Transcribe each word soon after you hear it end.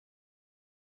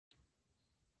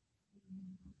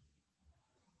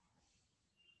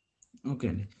Okay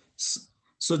అండి.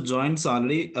 So joints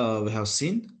already we have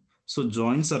seen. So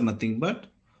joints are nothing but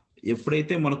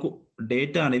ఎప్పుడైతే మనకు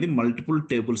data అనేది multiple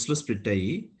టేబుల్స్లో split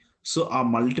అయ్యి సో ఆ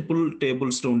మల్టిపుల్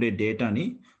టేబుల్స్లో ఉండే డేటాని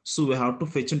so we have to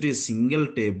fetch into a single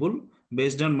table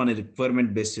based on మన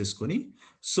requirement base చేసుకొని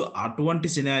సో అటువంటి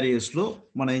సినారియోస్లో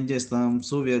మనం ఏం చేస్తాం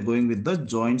so we are going with the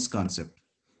joints concept.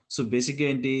 So బేసిక్గా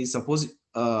ఏంటి సపోజ్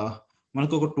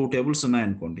మనకు ఒక 2 టేబుల్స్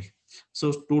ఉన్నాయనుకోండి. సో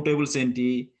 2 టేబుల్స్ ఏంటి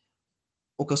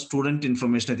ఒక స్టూడెంట్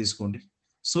ఇన్ఫర్మేషన్ తీసుకోండి.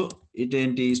 So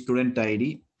ఇటేంటి student ID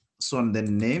so and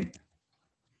then name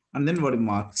and then వాడి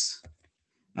marks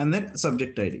and then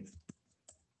subject ID.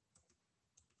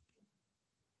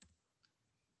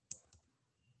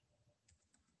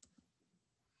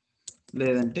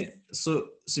 లేదంటే సో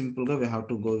సింపుల్గా we have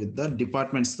to go with the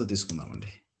డిపార్ట్మెంట్స్తో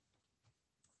తీసుకుందామండి.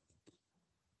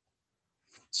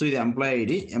 సో ఇది employee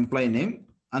ID employee name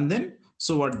and then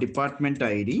so వాడి department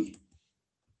ID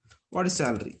వాడి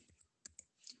salary.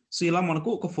 So ఇలా మనకు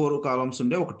ఒక 4 కాలమ్స్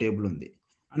ఉండే ఒక టేబుల్ ఉంది.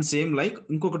 అండ్ సేమ్ లైక్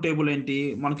ఇంకొక టేబుల్ ఏంటి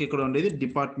మనకి ఇక్కడ ఉండేది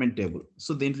డిపార్ట్మెంట్ టేబుల్.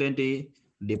 సో దీంట్లో ఏంటి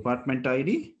department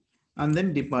ID and then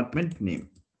department name.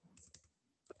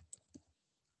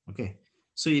 Okay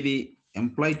so ఇది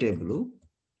ఎంప్లాయ్ టేబుల్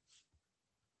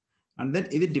అండ్ దెన్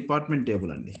ఇది డిపార్ట్మెంట్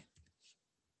టేబుల్ అండి.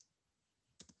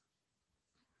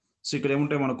 సో ఇక్కడ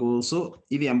ఏముంటాయి మనకు సో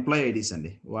ఇది ఎంప్లాయ్ ఐడీస్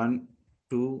అండి 1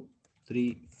 2 3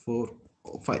 4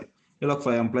 5 ఇలా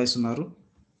 5 ఎంప్లాయీస్ ఉన్నారు.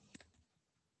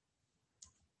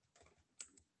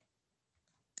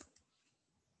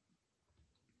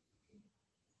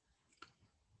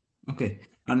 ఓకే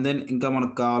అండ్ దెన్ ఇంకా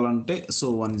మనకు కావాలంటే సో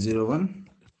 101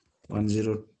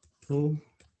 102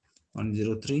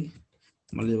 103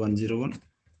 మళ్ళీ 101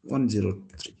 103.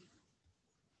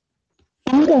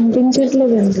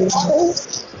 కనిపించట్లేదండి.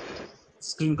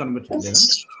 స్క్రీన్ కనిపించట్లేదా?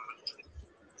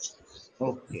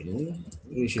 ఓకే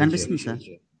కనిపిస్తుంది సార్.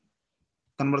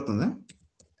 కనబడుతుందా?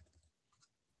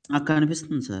 నాకు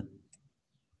కనిపిస్తుంది సార్.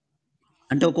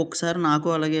 అంటే ఒక్కొక్కసారి నాకు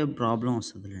అలాగే ప్రాబ్లం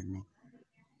వస్తుందిలేండి.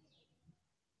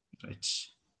 రైట్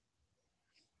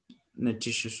నెట్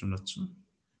ఇష్యూస్ ఉండొచ్చు.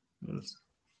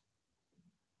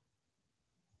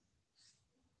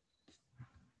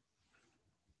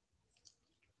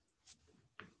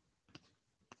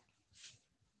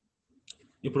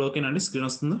 ఇప్పుడు ఓకేనండి స్క్రీన్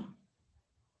వస్తుందా?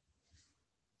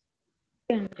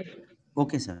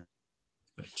 Okay sir.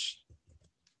 Right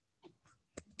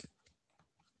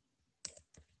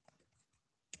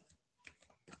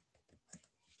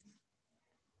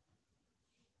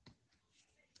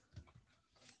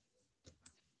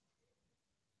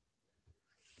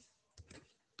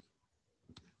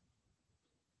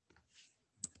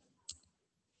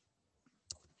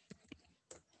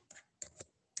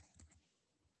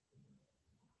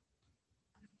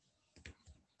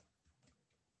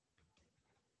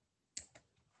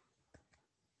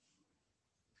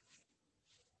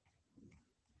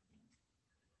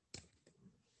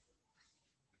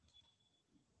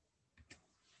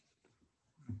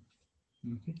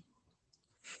okay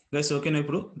guys ఓకేనా?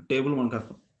 ఇప్పుడు టేబుల్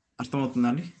మనకు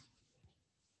అర్థమవుతుందండి?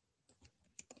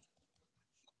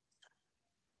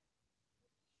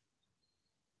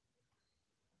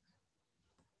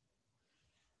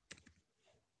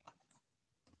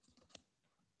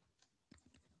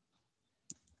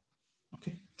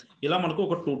 ఓకే ఇలా మనకు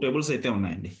ఒక 2 టేబుల్స్ అయితే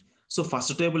ఉన్నాయండి. సో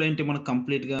ఫస్ట్ టేబుల్ ఏంటి మనకు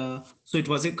కంప్లీట్గా so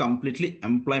it was a completely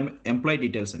employee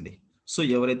details అండి. సో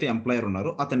ఎవరైతే ఎంప్లాయర్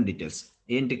ఉన్నారో అతని డీటెయిల్స్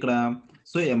ఏంటి ఇక్కడ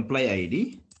సో ఎంప్లాయ్ ఐడి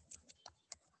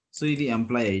సో ఇది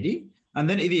ఎంప్లాయ్ ఐడి అండ్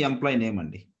దెన్ ఇది ఎంప్లాయ్ నేమ్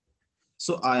అండి.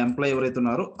 సో ఆ ఎంప్లాయ్ ఎవరైతే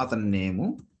ఉన్నారో అతని నేము.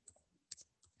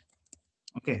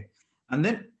 ఓకే అండ్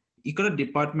దెన్ ఇక్కడ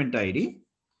డిపార్ట్మెంట్ ఐడి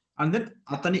అండ్ దెన్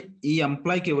అతని ఈ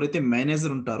ఎంప్లాయ్కి ఎవరైతే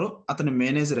మేనేజర్ ఉంటారో అతని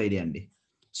మేనేజర్ ఐడి అండి.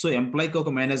 సో ఎంప్లాయ్కి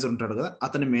ఒక మేనేజర్ ఉంటాడు కదా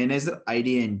అతని మేనేజర్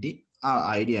ఐడి ఏంటి ఆ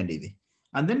ఐడి అండి ఇది.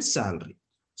 అండ్ దెన్ శాలరీ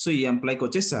సో ఈ ఎంప్లాయ్కి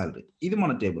వచ్చే శాలరీ. ఇది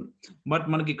మన టేబుల్. బట్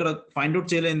మనకి ఇక్కడ ఫైండ్ అవుట్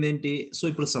చేయలేనిది ఏంటి సో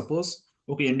ఇప్పుడు సపోజ్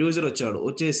ఒక ఇండివిజువల్ వచ్చాడు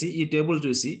వచ్చేసి ఈ టేబుల్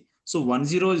చూసి సో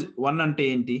 101 అంటే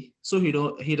ఏంటి సో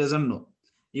హీ డజంట్ నో.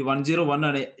 ఈ 101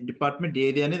 అనే డిపార్ట్మెంట్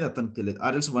ఏది అనేది అతనికి తెలియదు.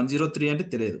 ఆర్ఎల్స్ 103 అంటే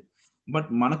తెలియదు. బట్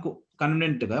మనకు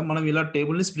కన్వీనియంట్గా మనం ఇలా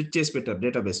టేబుల్ని స్ప్లిట్ చేసి పెట్టారు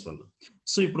డేటాబేస్ వాళ్ళు.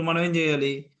 సో ఇప్పుడు మనం ఏం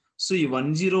చేయాలి సో ఈ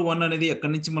 101 అనేది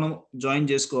ఎక్కడి నుంచి మనం జాయిన్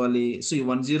చేసుకోవాలి. సో ఈ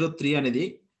 103 అనేది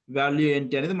వాల్యూ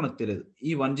ఏంటి అనేది మనకు తెలియదు.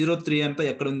 ఈ 103 అంతా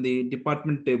ఎక్కడ ఉంది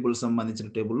డిపార్ట్మెంట్ టేబుల్ సంబంధించిన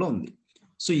టేబుల్లో ఉంది.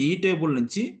 సో ఈ టేబుల్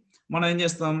నుంచి మనం ఏం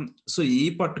చేస్తాం సో ఈ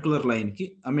పర్టికులర్ లైన్కి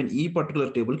ఈ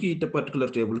పర్టికులర్ టేబుల్కి ఈ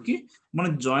పర్టికులర్ టేబుల్కి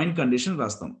మనం జాయిన్ కండిషన్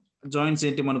రాస్తాం. జాయిన్స్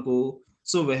ఏంటి మనకు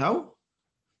so we have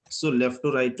so left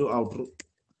to right to outer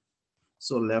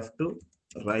so left to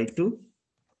right to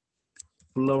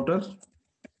full outer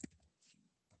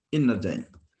inner join.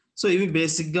 So ఇవి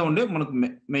బేసిక్ గా ఉండే మనకు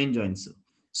మెయిన్ జాయిన్స్.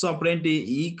 సో అప్పుడేంటి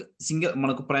ఈ సింగిల్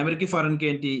మనకు ప్రైమరీకి ఫారెన్ కి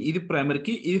ఏంటి, ఇది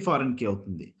ప్రైమరీకి ఇది ఫారెన్ కి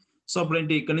అవుతుంది. సో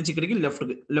అప్పుడేంటి ఇక్కడ నుంచి ఇక్కడికి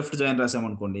లెఫ్ట్ జాయిన్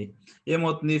రాసామనుకోండి,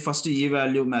 ఏమవుతుంది, ఫస్ట్ ఈ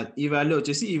వాల్యూ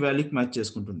వచ్చేసి ఈ వాల్యూకి మ్యాచ్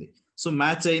చేసుకుంటుంది. సో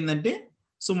మ్యాచ్ అయిందంటే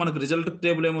సో మనకు రిజల్ట్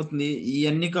టేబుల్ ఏమవుతుంది, ఈ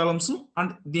అన్ని కాలమ్స్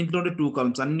అండ్ దీంట్లో 2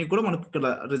 కాలమ్స్ అన్ని కూడా మనకి ఇక్కడ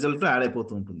రిజల్ట్ యాడ్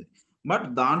అయిపోతూ ఉంటుంది. బట్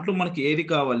దాంట్లో మనకి ఏది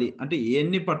కావాలి అంటే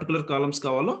ఎన్ని పర్టికులర్ కాలమ్స్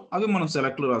కావాలో అవి మనం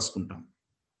సెలెక్ట్ లో రాసుకుంటాం.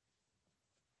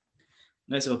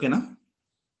 నైస్, ఓకేనా?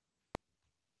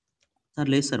 సార్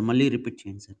లేదు సార్, మళ్ళీ రిపీట్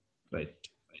చేయండి సార్. రైట్.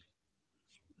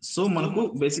 సో మనకు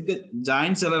బేసిక్ గా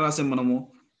జాయింట్స్ ఎలా రాసాం మనము,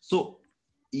 సో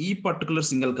ఈ పర్టికులర్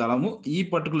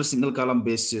సింగిల్ కాలం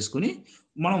బేస్ చేసుకుని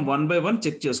మనం 1 by 1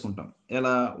 చెక్ చేసుకుంటాం.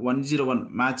 ఎలా 101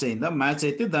 మ్యాచ్ అయిందా, మ్యాచ్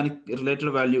అయితే దానికి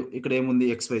రిలేటెడ్ వాల్యూ ఇక్కడ ఏముంది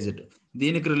XYZ,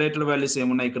 దీనికి రిలేటెడ్ వాల్యూస్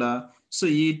ఏమున్నాయి ఇక్కడ. సో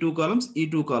ఈ 2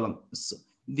 కాలమ్స్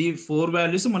ది 4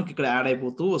 వాల్యూస్ మనకి ఇక్కడ యాడ్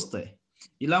అయిపోతూ వస్తాయి.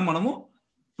 ఇలా మనము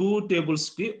 2 టేబుల్స్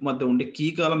కి మధ్య ఉండే కీ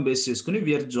కాలం బేస్ చేసుకుని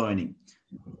వీఆర్ జాయినింగ్.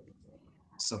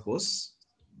 సపోజ్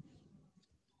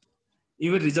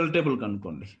ఇవి రిజల్ట్ టేబుల్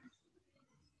కనుక్కోండి.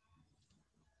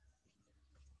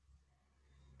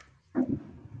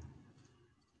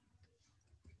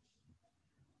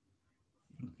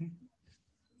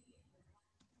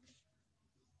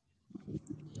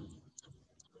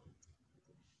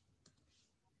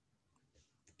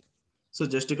 సో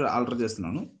జస్ట్ ఇక్కడ ఆల్టర్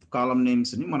చేస్తున్నాను, కాలం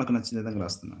నేమ్స్ ని మనకు నచ్చిన విధంగా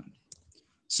రాస్తున్నాను.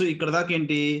 సో ఇక్కడ దాకా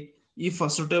ఏంటి, ఈ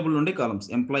ఫస్ట్ టేబుల్ నుండి columns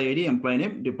employee ID, employee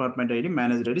name, department ID,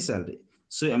 manager ID, salary.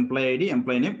 So employee ID,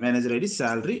 employee name, manager ID,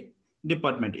 salary,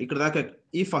 department, ఇక్కడ దాకా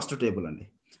ఈ ఫస్ట్ టేబుల్ అండి.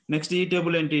 నెక్స్ట్ ఈ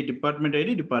టేబుల్ ఏంటి, department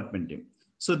ID, department name.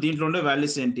 So దీంట్లో ఉండే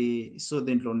వాల్యూస్ ఏంటి, సో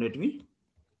దీంట్లో ఉండేటివి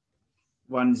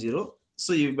 10.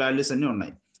 సో ఈ వాల్యూస్ అన్ని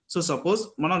ఉన్నాయి. సో సపోజ్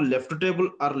మనం left table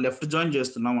or left join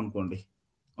చేస్తున్నాం అనుకోండి.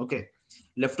 ఓకే,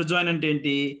 లెఫ్ట్ జాయిన్ అంటే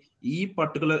ఏంటి, ఈ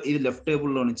పర్టికులర్ ఇది లెఫ్ట్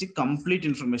టేబుల్లో నుంచి కంప్లీట్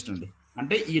ఇన్ఫర్మేషన్ అండి.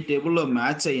 అంటే ఈ టేబుల్లో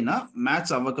మ్యాచ్ అయినా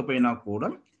మ్యాచ్ అవ్వకపోయినా కూడా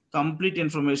కంప్లీట్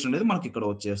ఇన్ఫర్మేషన్ అనేది మనకి ఇక్కడ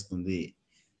వచ్చేస్తుంది.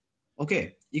 ఓకే,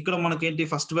 ఇక్కడ మనకేంటి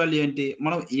ఫస్ట్ వాల్యూ ఏంటి,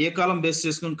 మనం ఏ కాలం బేస్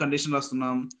చేసుకుని కండిషన్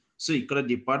రాస్తున్నాం. సో ఇక్కడ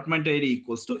డిపార్ట్మెంట్ ఐడి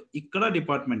ఈక్వల్స్ టు ఇక్కడ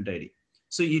డిపార్ట్మెంట్ ఐడి.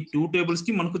 సో ఈ 2 టేబుల్స్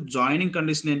కి మనకు జాయినింగ్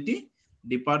కండిషన్ ఏంటి,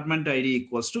 department ID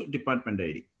equals to department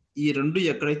ID. ఈ రెండు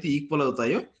ఎక్కడైతే ఈక్వల్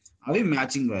అవుతాయో అవి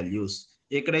మ్యాచింగ్ వాల్యూస్,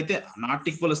 ఎక్కడైతే నాట్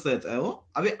ఈక్వల్ అవుతాయో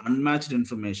అవి అన్మ్యాచ్డ్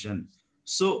ఇన్ఫర్మేషన్.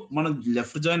 సో మనం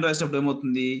లెఫ్ట్ జాయిన్ రాసినప్పుడు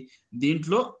ఏమవుతుంది,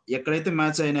 దీంట్లో ఎక్కడైతే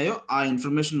మ్యాచ్ అయినాయో ఆ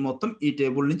ఇన్ఫర్మేషన్ మొత్తం ఈ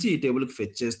టేబుల్ నుంచి ఈ టేబుల్ కి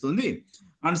ఫెచ్ చేస్తుంది.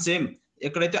 అండ్ సేమ్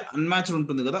ఎక్కడైతే అన్మ్యాచ్డ్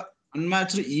ఉంటుంది కదా,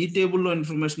 అన్మ్యాచ్డ్ ఈ టేబుల్లో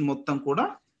ఇన్ఫర్మేషన్ మొత్తం కూడా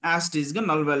యాజ్ ఇట్ ఈజ్ గా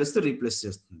నల్ వాల్యూస్ తో రీప్లేస్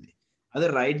చేస్తుంది. అదే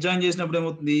రైట్ జాయిన్ చేసినప్పుడు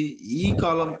ఏమవుతుంది, ఈ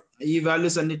కాలం ఈ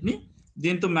వాల్యూస్ అన్నిటిని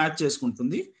దీంతో మ్యాచ్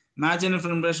చేసుకుంటుంది. మ్యాచ్ అయిన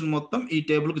ఇన్ఫర్మేషన్ మొత్తం ఈ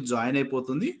టేబుల్ కి జాయిన్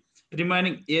అయిపోతుంది.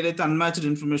 రిమైనింగ్ ఏదైతే అన్మ్యాచ్డ్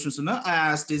ఇన్ఫర్మేషన్స్ ఉన్నాయో ఆ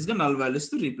యాజ్ ఇట్ ఈజ్ గా నల్ వాల్యూస్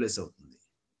తో రీప్లేస్ అవుతుంది.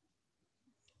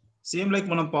 సేమ్ లైక్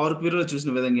మనం పవర్ క్వీరీలో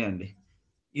చూసిన విధంగా అండి,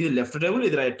 ఇది లెఫ్ట్ టేబుల్,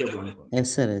 ఇది రైట్ టేబుల్ అనుకోండి.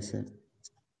 Yes sir, yes sir.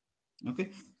 Okay,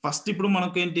 first ఇప్పుడు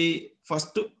మనకేంటి,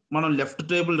 ఫస్ట్ మనం లెఫ్ట్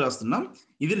టేబుల్ రాస్తున్నాం,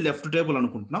 ఇది లెఫ్ట్ టేబుల్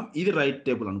అనుకుంటున్నాం, ఇది రైట్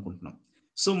టేబుల్ అనుకుంటున్నాం.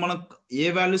 సో మనం ఏ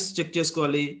వాల్యూస్ చెక్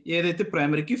చేసుకోవాలి, ఏదైతే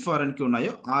ప్రైమరీకి ఫారెన్ కి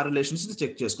ఉన్నాయో ఆ రిలేషన్స్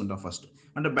చెక్ చేసుకుంటాం ఫస్ట్.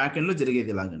 అంటే బ్యాక్ ఎండ్ లో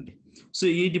జరిగేది ఇలాగండి. సో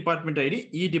ఈ డిపార్ట్మెంట్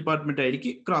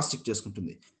ఐడికి క్రాస్ చెక్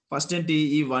చేసుకుంటుంది. ఫస్ట్ ఏంటి,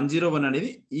 ఈ 101 అనేది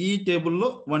ఈ టేబుల్లో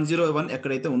 101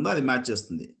 ఎక్కడైతే ఉందో అది మ్యాచ్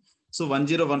చేస్తుంది. సో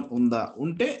 101 ఉందా,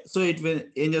 ఉంటే సో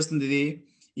ఏం చేస్తుంది, ఇది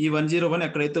ఈ 101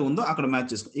 ఎక్కడైతే ఉందో అక్కడ మ్యాచ్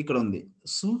చేసుకుంది, ఇక్కడ ఉంది.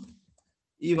 సో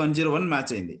ఈ 101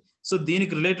 మ్యాచ్ అయింది. సో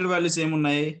దీనికి రిలేటెడ్ వాల్యూస్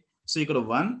ఏమున్నాయి, సో ఇక్కడ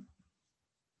 1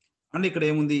 అండ్ ఇక్కడ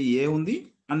ఏముంది, ఏ ఉంది,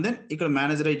 అండ్ దెన్ ఇక్కడ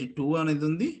మేనేజర్ ఐడి 2 అనేది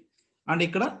ఉంది, అండ్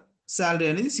ఇక్కడ శాలరీ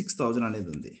అనేది 6000 అనేది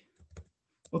ఉంది.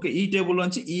 ఓకే, ఈ టేబుల్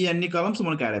నుంచి ఈ అన్ని కాలమ్స్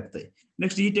మనకు యాడ్ అవుతాయి.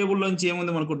 నెక్స్ట్ ఈ టేబుల్ నుంచి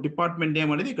ఏముంది, మనకు డిపార్ట్మెంట్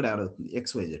నేమ్ అనేది ఇక్కడ యాడ్ అవుతుంది,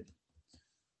 XYZ.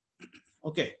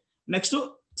 Okay, next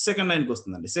second line కి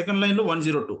వస్తుందండి. సెకండ్ లైన్ లో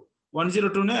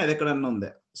 102 అది ఎక్కడన్నా ఉందా.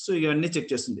 సో ఇవన్నీ చెక్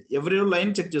చేస్తుంది, ఎవ్రీ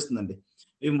లైన్ చెక్ చేస్తుందండి.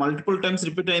 ఇవి మల్టిపుల్ టైమ్స్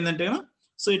రిపీట్ అయిందంటే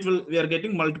so it will we are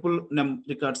getting multiple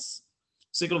records.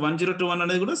 So ఇక్కడ 1021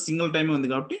 అనేది కూడా సింగిల్ టైం ఉంది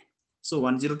కాబట్టి సో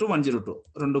 102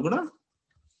 రెండు కూడా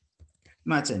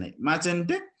మ్యాచ్ అయినాయి. మ్యాచ్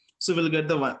అంటే so will get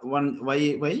the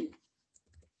 1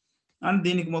 and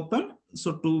దీనికి మొత్తం so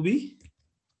 2B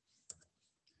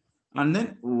and then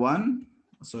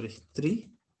 3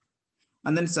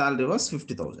 and then salary was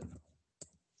 50,000.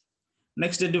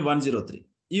 Next ఏంటి 103.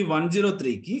 ఈ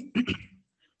 103కి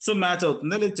సో మ్యాచ్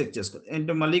అవుతుందా లేదు చెక్ చేసుకోవాలి.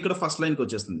 అంటే మళ్ళీ ఇక్కడ ఫస్ట్ లైన్కి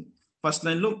వచ్చేస్తుంది. ఫస్ట్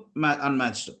లైన్ లో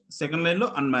అన్మ్యాచ్డ్, సెకండ్ లైన్ లో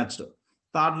అన్మ్యాచ్డ్,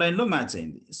 థర్డ్ లైన్ లో మ్యాచ్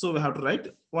అయింది. So we have to right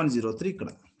 103 ఇక్కడ.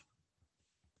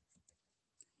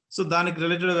 సో దానికి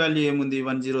రిలేటెడ్ వాల్యూ ఏముంది,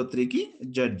 103కి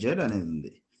ZZ అనేది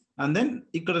ఉంది. అండ్ దెన్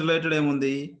ఇక్కడ రిలేటెడ్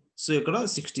ఏముంది, సో ఇక్కడ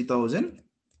 60,000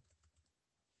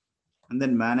 and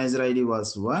then manager ID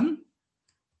was 1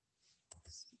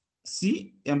 C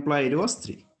employee ID was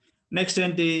 3. Next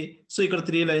ఏంటి, సో ఇక్కడ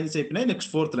 3 లైన్స్ అయిపోయినాయి.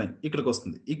 నెక్స్ట్ 4th లైన్ ఇక్కడికి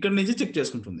వస్తుంది, ఇక్కడ నుంచి చెక్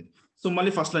చేసుకుంటుంది. సో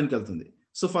మళ్ళీ ఫస్ట్ లైన్కి వెళ్తుంది.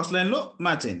 సో ఫస్ట్ లైన్లో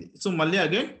మ్యాచ్ అయింది. సో మళ్ళీ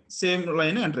అగైన్ సేమ్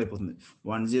లైన్ ఎంటర్ అయిపోతుంది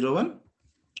 101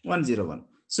 101.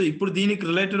 సో ఇప్పుడు దీనికి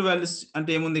రిలేటెడ్ వాల్యూస్ అంటే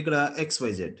ఏముంది, ఇక్కడ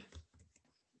XYZ.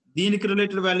 దీనికి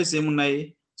రిలేటెడ్ వాల్యూస్ ఏమున్నాయి,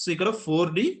 సో ఇక్కడ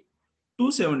 4D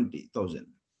 270,000,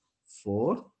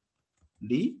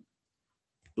 4D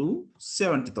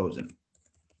 270,000.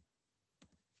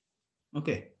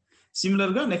 ఓకే,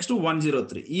 సిమిలర్ గా నెక్స్ట్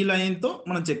 103 ఈ లైన్ తో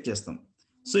మనం చెక్ చేస్తాం.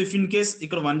 సో ఇఫ్ ఇన్ కేస్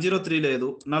ఇక్కడ 103 లేదు,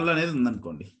 నల్ అనేది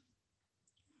ఉందనుకోండి.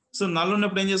 సో నల్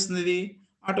ఉన్నప్పుడు ఏం చేస్తుంది, ఇది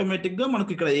ఆటోమేటిక్ గా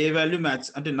మనకు ఇక్కడ ఏ వాల్యూ మ్యాచ్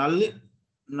అంటే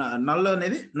నల్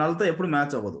అనేది నల్ తో ఎప్పుడు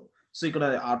మ్యాచ్ అవ్వదు. సో ఇక్కడ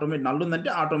ఆటోమేటిక్ నల్ ఉందంటే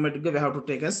ఆటోమేటిక్ గా we have to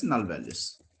take as null values,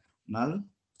 null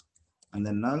and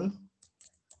then null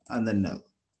and then null.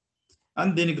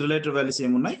 And దీనికి రిలేటెడ్ వాల్యూస్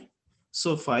ఏమున్నాయి, సో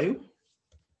 5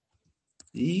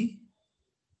 ఈ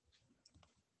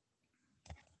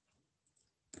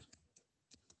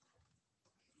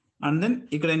అండ్ దెన్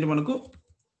ఇక్కడ ఏంటి మనకు,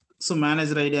 సో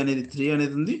మేనేజర్ ఐడి అనేది 3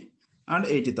 అనేది ఉంది అండ్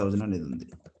 80,000 అనేది ఉంది.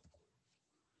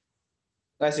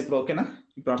 గాయ్స్ ఇప్పుడు ఓకేనా,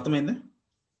 ఇప్పుడు అర్థమైందా?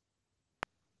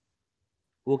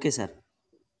 Okay sir.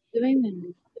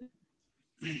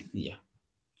 యా,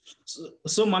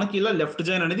 సో మనకి ఇలా లెఫ్ట్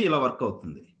జాయిన్ అనేది ఇలా వర్క్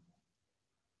అవుతుంది.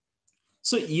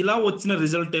 సో ఇలా వచ్చిన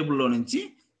రిజల్ట్ టేబుల్లో నుంచి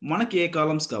మనకి ఏ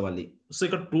కాలమ్స్ కావాలి, సో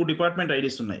ఇక్కడ 2 డిపార్ట్మెంట్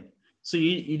ఐడీస్ ఉన్నాయి. సో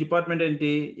ఈ డిపార్ట్మెంట్ ఏంటి,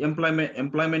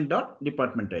 employment dot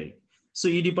department ID. So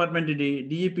ఈ డిపార్ట్మెంట్ ఇది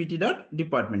డిఈపిటి డాట్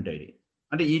డిపార్ట్మెంట్ ఐడి.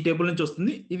 అంటే ఈ టేబుల్ నుంచి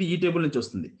వస్తుంది, ఇది ఈ టేబుల్ నుంచి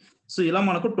వస్తుంది. సో ఇలా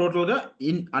మనకు టోటల్గా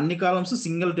అన్ని కాలమ్స్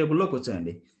సింగిల్ టేబుల్లోకి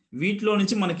వచ్చాయండి. వీటిలో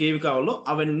నుంచి మనకి ఏవి కావాలో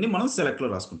అవన్నీ మనం సెలెక్ట్లో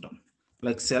రాసుకుంటాం.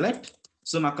 Like select.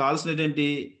 సో నాకు కావాల్సినది ఏంటి,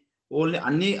 ఓన్లీ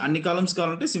అన్ని కాలమ్స్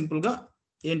కావాలంటే సింపుల్గా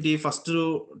ఏంటి, ఫస్ట్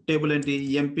టేబుల్ ఏంటి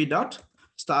ఎంపీ డాట్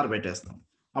స్టార్ పెట్టేస్తాం.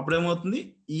 అప్పుడు ఏమవుతుంది,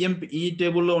 ఈ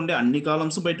టేబుల్లో ఉండే అన్ని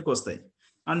కాలమ్స్ బయటకు వస్తాయి.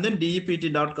 అండ్ దెన్ డిఈపిటి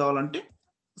డాట్ కావాలంటే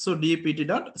so DEPT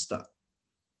dot star.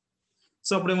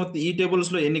 So అప్పుడు ఏమవుతుంది, ఈ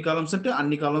టేబుల్స్లో ఎన్ని కాలమ్స్ అంటే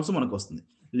అన్ని కాలమ్స్ మనకు వస్తుంది.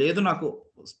 లేదు నాకు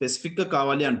స్పెసిఫిక్గా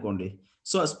కావాలి అనుకోండి,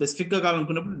 సో ఆ స్పెసిఫిక్గా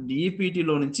కావాలనుకున్నప్పుడు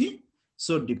డిఈపిటిలో నుంచి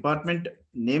సో డిపార్ట్మెంట్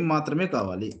నేమ్ మాత్రమే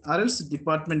కావాలి, ఆర్ఎల్స్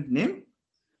department name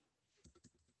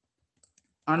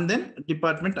and then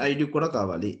department ID కూడా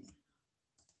కావాలి.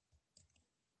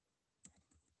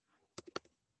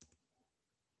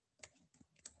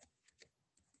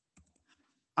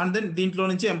 అండ్ దెన్ దీంట్లో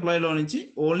నుంచి ఎంప్లాయీలో నుంచి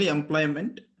ఓన్లీ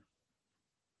ఎంప్లాయ్మెంట్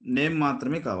నేమ్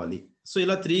మాత్రమే కావాలి. సో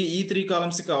ఇలా ఈ 3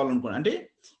 కాలమ్స్ కావాలనుకోండి, అంటే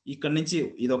ఇక్కడ నుంచి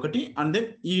ఇది ఒకటి అండ్ దెన్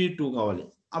ఈ 2 కావాలి.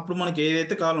 అప్పుడు మనకి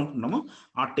ఏదైతే కావాలనుకుంటున్నామో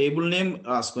ఆ టేబుల్ నేమ్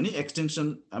రాసుకొని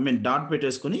ఎక్స్టెన్షన్ డాట్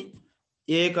పెట్టేసుకొని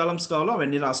ఏ కాలమ్స్ కావాలో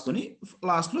అవన్నీ రాసుకొని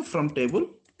లాస్ట్లో ఫ్రమ్ టేబుల్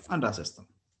అని రాసేస్తాం.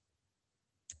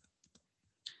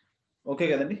 ఓకే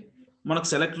కదండి, మనకు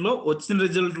సెలెక్ట్లో వచ్చిన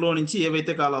రిజల్ట్లో నుంచి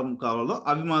ఏవైతే కాలం కావాలో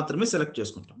అవి మాత్రమే సెలెక్ట్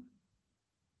చేసుకుంటాం.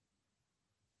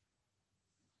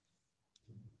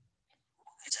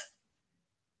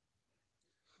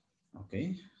 ఓకే,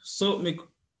 సో మీకు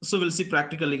విల్ సీ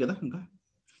ప్రాక్టికల్లీ కదా. ఇంకా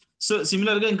సో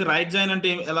సిమిలర్గా ఇంకా రైట్ జాయిన్ అంటే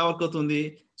ఎలా వర్క్ అవుతుంది,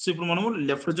 సో ఇప్పుడు మనము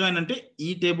లెఫ్ట్ జాయిన్ అంటే ఈ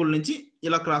టేబుల్ నుంచి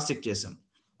ఇలా క్రాస్ చెక్ చేసాం.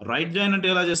 రైట్ జాయిన్ అంటే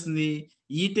ఎలా చేస్తుంది,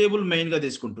 ఈ టేబుల్ మెయిన్గా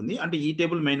తీసుకుంటుంది, అంటే ఈ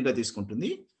టేబుల్ మెయిన్గా తీసుకుంటుంది,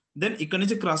 దెన్ ఇక్కడ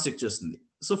నుంచి క్రాస్ చెక్ చేస్తుంది.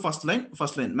 సో ఫస్ట్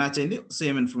లైన్ మ్యాచ్ అయింది,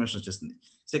 సేమ్ ఇన్ఫర్మేషన్ వచ్చేస్తుంది.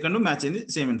 సెకండ్ మ్యాచ్ అయింది,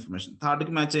 సేమ్ ఇన్ఫర్మేషన్.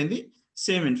 థర్డ్కి మ్యాచ్ అయింది,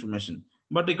 సేమ్ ఇన్ఫర్మేషన్.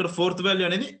 బట్ ఇక్కడ 4th వాల్యూ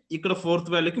అనేది ఇక్కడ 4th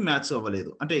వాల్యూకి మ్యాచ్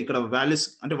అవ్వలేదు, అంటే ఇక్కడ వాల్యూస్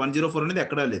అంటే 104 అనేది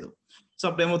ఎక్కడా లేదు. సో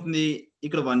అప్పుడు ఏమవుతుంది,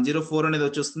 ఇక్కడ 104 అనేది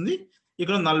వచ్చేస్తుంది,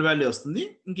 ఇక్కడ నల్ వాల్యూ వస్తుంది,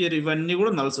 ఇంక ఇవన్నీ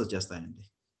కూడా నల్స్ వచ్చేస్తాయండి.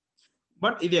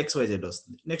 బట్ ఇది XYZ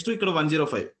వస్తుంది. నెక్స్ట్ ఇక్కడ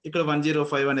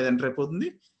 105 అనేది ఎంటర్ అయిపోతుంది,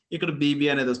 ఇక్కడ BB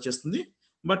అనేది వచ్చేస్తుంది.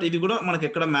 బట్ ఇది కూడా మనకి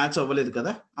ఎక్కడ మ్యాచ్ అవ్వలేదు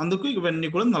కదా, అందుకు ఇవన్నీ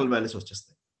కూడా నల్ వాల్యూస్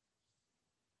వచ్చేస్తాయి.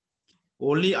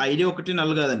 ఓన్లీ ఐడి ఒకటి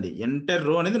నల్ కాదండి, ఎంటైర్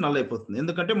రో అనేది నల్ అయిపోతుంది.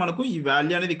 ఎందుకంటే మనకు ఈ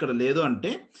వాల్యూ అనేది ఇక్కడ లేదు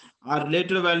అంటే ఆ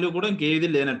రిలేటెడ్ వాల్యూ కూడా ఇంకేది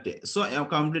లేనట్టే. సో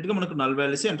కంప్లీట్ గా మనకు నల్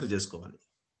వాల్యూస్ ఎంటర్ చేసుకోవాలి.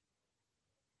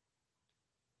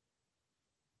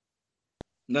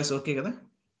 గైస్ ఓకే కదా.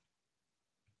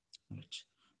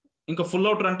 ఇంకా ఫుల్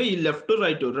అవుటర్ అంటే ఈ లెఫ్ట్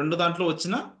రైట్ రెండు దాంట్లో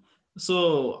వచ్చిన సో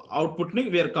అవుట్పుట్ ని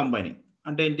వేర్ కంబైనింగ్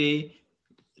అంటే ఏంటి,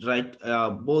 రైట్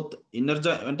బోత్ ఇన్నర్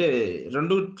అంటే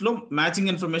రెండుట్లో మ్యాచింగ్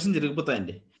ఇన్ఫర్మేషన్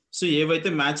జరిగిపోతాయండి. సో ఏవైతే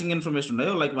మ్యాచింగ్ ఇన్ఫర్మేషన్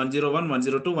ఉన్నాయో లైక్ 101,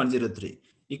 102, 103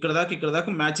 ఇక్కడ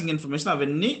దాకా మ్యాచింగ్ ఇన్ఫర్మేషన్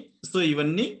అవన్నీ సో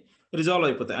ఇవన్నీ రిజాల్వ్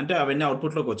అయిపోతాయి, అంటే అవన్నీ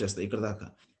అవుట్పుట్ లోకి వచ్చేస్తాయి ఇక్కడ దాకా.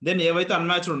 దెన్ ఏవైతే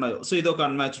అన్మ్యాచ్డ్ ఉన్నాయో సో ఇది ఒక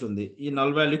అన్మ్యాచ్డ్ ఉంది, ఈ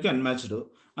నల్ వాల్యూకి అన్మ్యాచ్డ్,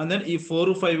 అండ్ దెన్ ఈ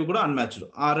 4, 5 కూడా అన్మ్యాచ్డ్,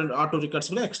 ఆ 2 రికార్డ్స్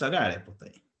కూడా ఎక్స్ట్రాగా యాడ్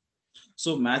అయిపోతాయి. సో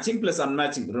మ్యాచింగ్ ప్లస్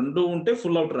అన్మ్యాచింగ్ రెండు ఉంటే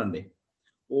ఫుల్ అవుటర్ అండి.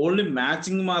 ఓన్లీ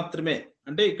మ్యాచింగ్ మాత్రమే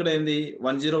అంటే ఇక్కడ ఏంది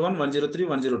 101, 103,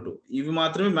 102 ఇవి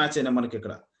మాత్రమే మ్యాచ్ అయినాయి మనకి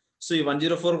ఇక్కడ. సో ఈ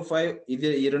 104, 5 ఇది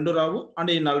ఈ రెండు రావు,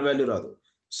 అండ్ ఈ నల్ వాల్యూ రాదు.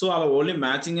 సో అలా ఓన్లీ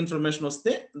మ్యాచింగ్ ఇన్ఫర్మేషన్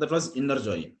వస్తే that was inner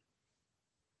join.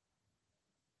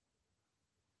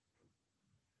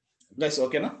 Guys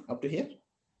ఓకేనా అప్ టు హియర్?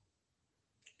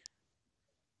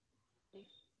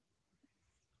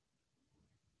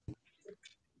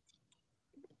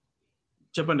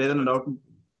 చెప్పండి ఏదైనా డౌట్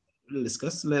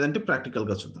డిస్కస్, లేదంటే ప్రాక్టికల్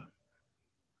గా చూద్దాం.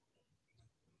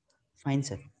 Fine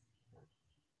sir.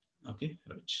 Okay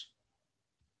right.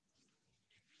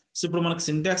 So ఇప్పుడు మనకు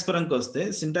సింటాక్స్ పరంగా వస్తే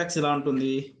సింటాక్స్ ఎలా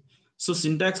ఉంటుంది? సో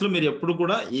సింటాక్స్ లో మీరు ఎప్పుడు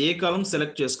కూడా ఏ కాలం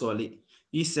సెలెక్ట్ చేసుకోవాలి,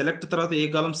 ఈ సెలెక్ట్ తర్వాత ఏ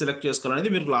కాలం సెలెక్ట్ చేసుకోవాలి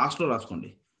అనేది మీరు లాస్ట్ లో రాసుకోండి.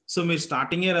 సో మీరు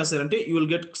స్టార్టింగ్ ఏ రాశారంటే you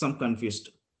will get some confused.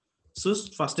 So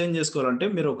first ఏం చేసుకోవాలంటే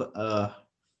మీరు ఒక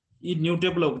ఈ న్యూ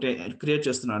టేబుల్ ఒకటి క్రియేట్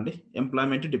చేస్తున్నా అండి,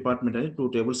 ఎంప్లాయ్మెంట్ డిపార్ట్మెంట్ అని 2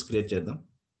 టేబుల్స్ క్రియేట్ చేద్దాం.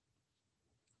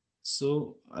 So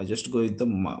I just go with the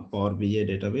power BI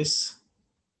database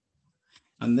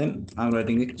and then I'm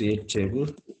writing a create table.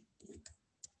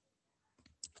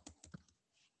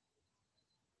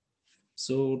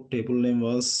 So table name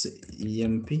was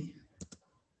emp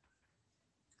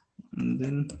and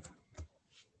then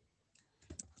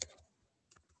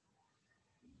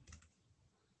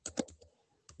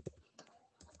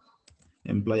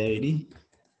employee id,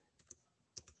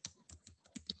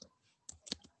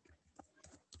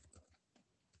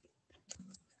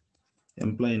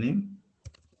 employee name,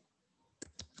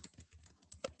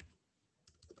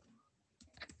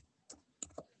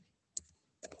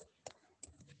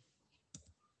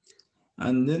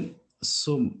 and then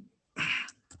so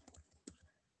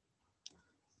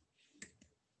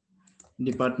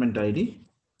department ID.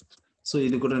 So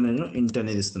ఇది కూడా నేను ఇంట్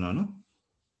అనేది ఇస్తున్నాను.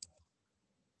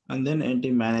 And then ఏంటి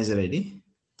manager ID.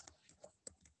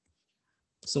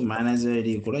 So manager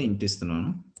ID కూడా ఇంట్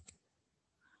ఇస్తున్నాను.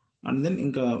 అండ్ దెన్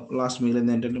ఇంకా లాస్ట్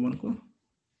మిగిలింది ఏంటంటే మనకు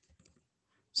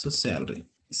సో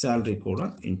శాలరీ కూడా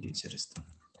ఇంటీజర్ ఇస్తాను.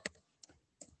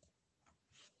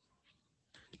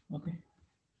 ఓకే.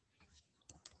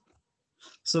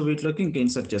 సో వీటిలోకి ఇంకా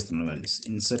ఇన్సర్ట్ చేస్తున్నాను వాల్యూస్.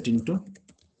 ఇన్సర్ట్ ఇంటూ,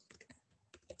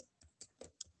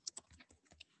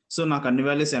 సో నాకు అన్ని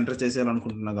వాల్యూస్ ఎంటర్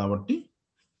చేసేయాలనుకుంటున్నా కాబట్టి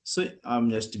so I'm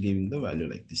just giving the value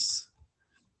like this.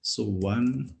 So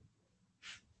 1,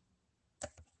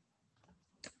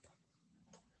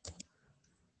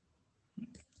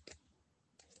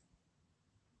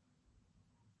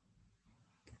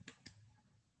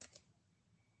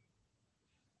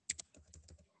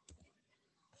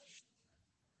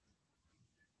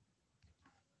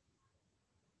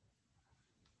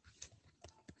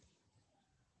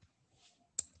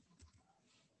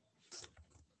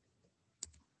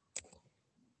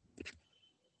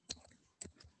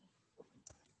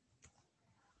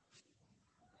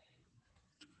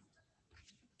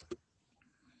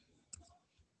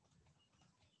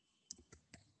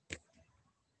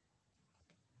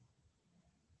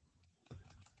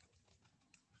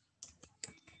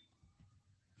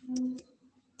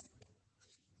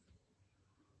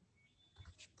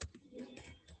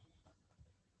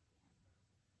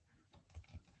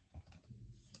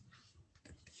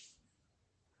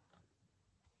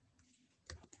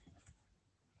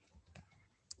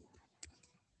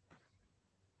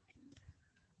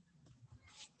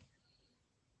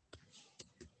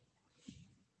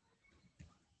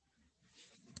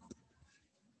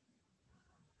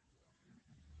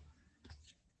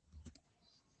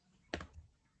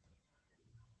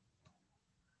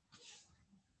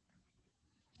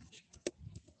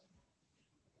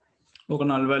 ఒక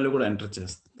నల్ వాల్యూ కూడా ఎంటర్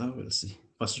చేస్తా. వెల్సి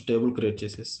ఫస్ట్ టేబుల్ క్రియేట్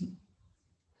చేసేసి,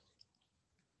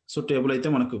 సో టేబుల్ అయితే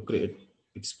మనకు create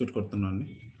expect కొడుతున్నాను.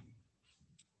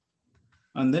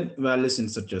 And then values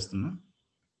insert చేస్తున్నా.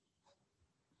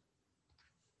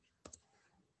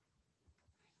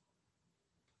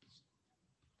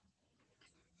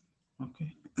 ఓకే.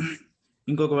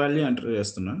 ఇంకొక వాల్యూ ఎంటర్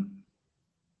చేస్తున్నాను.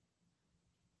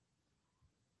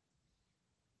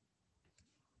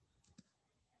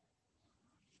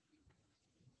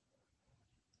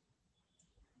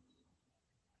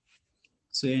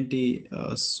 సో ఏంటి,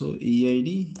 so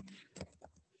EID,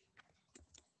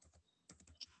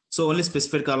 so only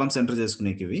specified columns enter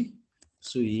చేసుకునేకి ఇవి.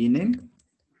 సో ఈ నేమ్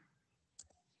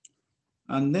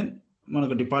అండ్ దెన్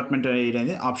మనకు డిపార్ట్మెంట్ ఐడి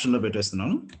అనేది ఆప్షన్లో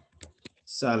పెట్టేస్తున్నాను.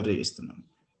 శాలరీ ఇస్తున్నాను.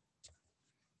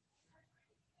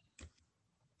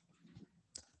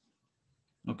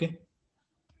 ఓకే.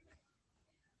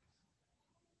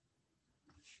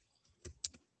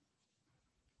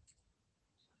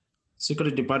 సో ఇక్కడ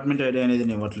డిపార్ట్మెంట్ ఐడి అనేది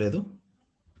నేను ఇవ్వట్లేదు,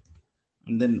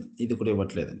 అండ్ దెన్ ఇది కూడా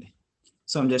ఇవ్వట్లేదండి.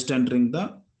 So I'm just entering the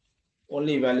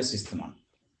only values ఇస్తున్నాను.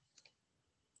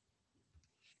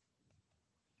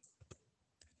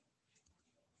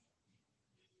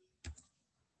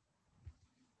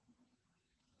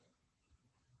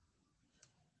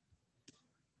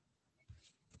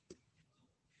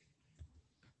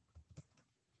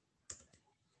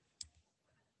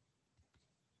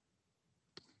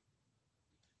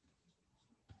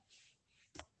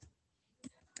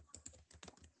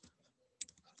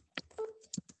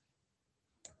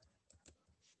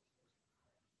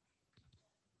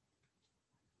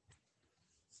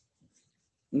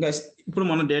 ఇంకా ఇప్పుడు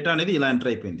మన డేటా అనేది ఇలా ఎంటర్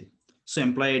అయిపోయింది. So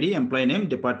employee ID, employee name,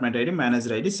 department ID,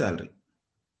 manager ID, salary.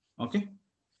 Okay,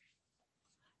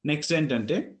 next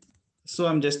ఏంటంటే so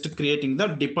I'm just creating the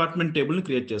department టేబుల్ని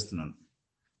create చేస్తున్నాను.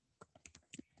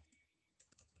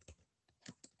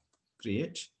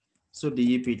 క్రియేట్, సో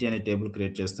డిఈపిటి అనే టేబుల్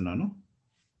క్రియేట్ చేస్తున్నాను.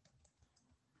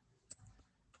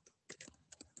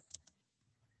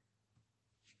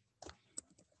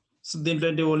 సో దీంట్లో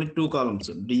ఏంటి ఓన్లీ 2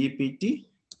 కాలమ్స్, డిఈపిటి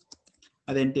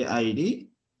అదేంటి ID,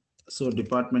 so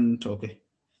department. Okay,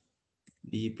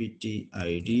 DEPT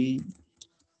ID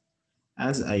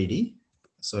as ID,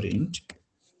 sorry ఇంట్,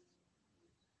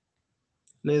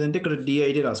 లేదంటే ఇక్కడ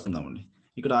డిఐడి రాసుకుందామండి.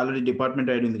 ఇక్కడ ఆల్రెడీ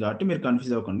డిపార్ట్మెంట్ ఐడి ఉంది కాబట్టి మీరు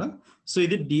కన్ఫ్యూజ్ అవ్వకుండా సో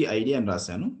ఇది డిఐడి అని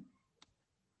రాశాను.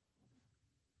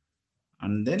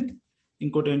 అండ్ దెన్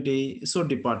ఇంకోటి ఏంటి, so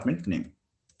department name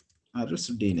R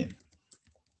D name.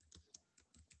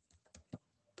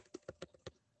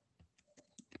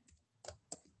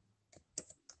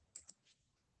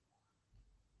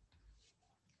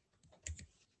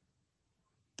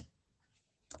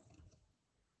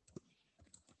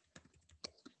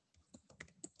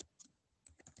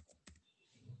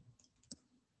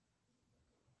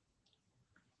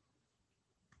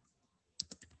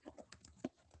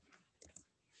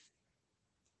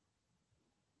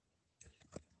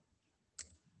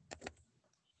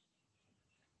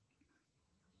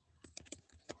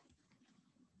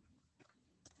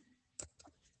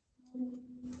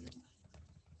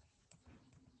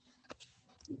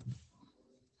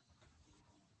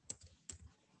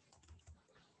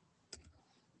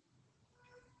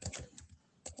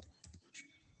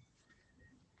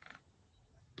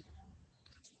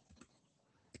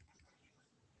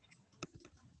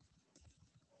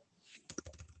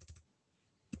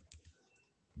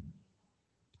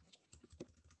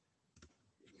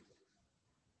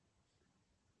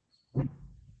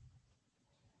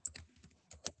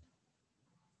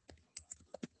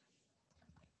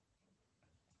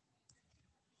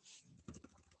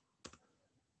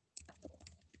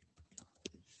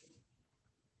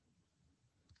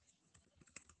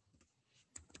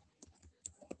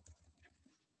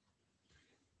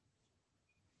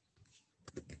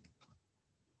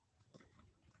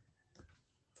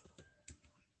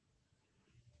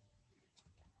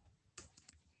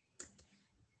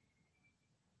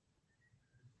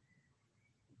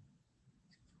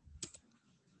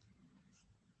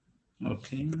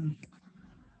 Okay,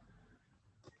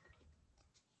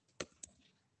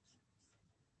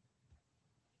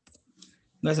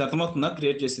 guys అర్థమవుతుందా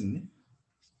క్రియేట్ చేసింది?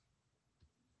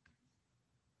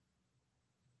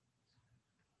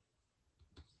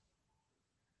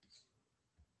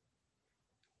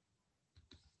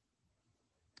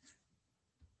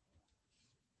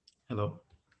 హలో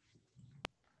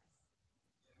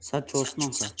సార్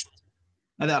చూస్తున్నాం సార్.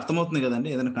 అదే అర్థమవుతుంది కదండి,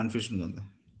 ఏదైనా కన్ఫ్యూషన్ ఉందా?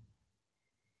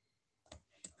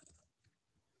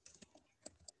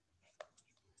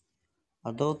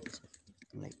 అదవుతుంది సార్.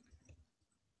 లైక్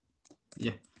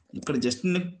యా, ఇక్కడ జస్ట్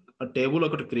టేబుల్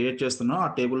ఒకటి క్రియేట్ చేస్తున్నాను, ఆ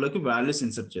టేబుల్లోకి వాల్యూస్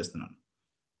ఇన్సర్ట్ చేస్తున్నాను.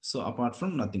 సో అపార్ట్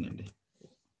ఫ్రమ్ నథింగ్ అండి.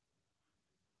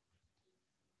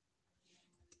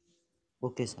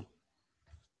 Okay sir.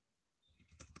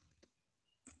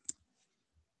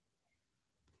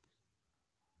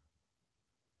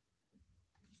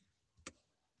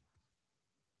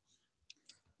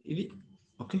 ఇది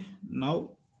ఓకే. నౌ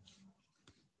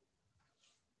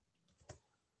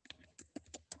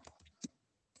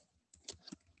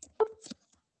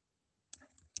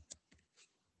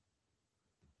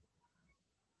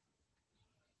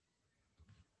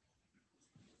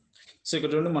సో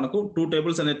ఇక్కడ చూడండి మనకు 2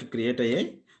 టేబుల్స్ అనేవి క్రియేట్ అయ్యాయి.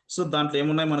 సో దాంట్లో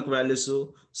ఏమున్నాయి మనకు values.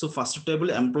 So first table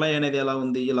employee అనేది ఎలా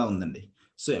ఉంది, ఇలా ఉందండి.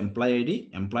 So employee ID,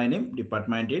 employee name,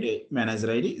 department ID,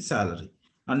 manager ID, salary.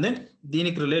 And then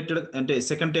దీనికి రిలేటెడ్ అంటే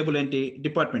సెకండ్ టేబుల్ ఏంటి,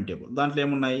 డిపార్ట్మెంట్ టేబుల్. దాంట్లో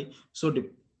ఏమున్నాయి, so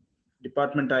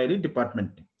department ID,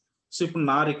 department name. So ఇప్పుడు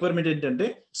నా రిక్వైర్మెంట్ ఏంటంటే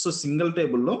సో సింగిల్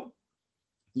టేబుల్లో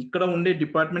ఇక్కడ ఉండే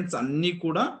డిపార్ట్మెంట్స్ అన్నీ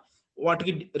కూడా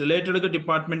వాటికి రిలేటెడ్గా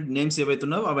డిపార్ట్మెంట్ నేమ్స్ ఏవైతే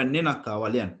ఉన్నాయో అవన్నీ నాకు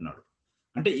కావాలి అంటున్నాడు.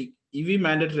 అంటే ఇవి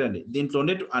మ్యాండేటరీ అండి, దీంట్లో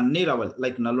ఉండే అన్నీ రావాలి.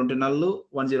 లైక్ నల్ ఉంటే నల్లు,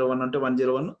 101 అంటే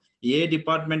 101, ఏ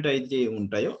డిపార్ట్మెంట్ అయితే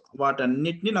ఉంటాయో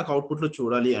వాటన్నిటిని నాకు అవుట్పుట్లో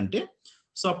చూడాలి అంటే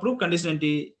సో అప్పుడు కండిషన్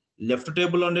ఏంటి, లెఫ్ట్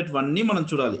టేబుల్లో ఉండేటివన్నీ మనం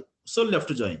చూడాలి. So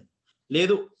left join.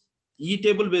 లేదు ఈ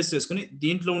టేబుల్ బేస్ చేసుకుని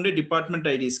దీంట్లో ఉండే డిపార్ట్మెంట్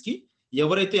ఐడీస్కి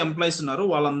ఎవరైతే ఎంప్లాయీస్ ఉన్నారో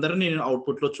వాళ్ళందరినీ నేను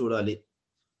అవుట్పుట్లో చూడాలి.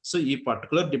 సో ఈ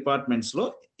పర్టికులర్ డిపార్ట్మెంట్స్లో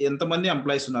ఎంతమంది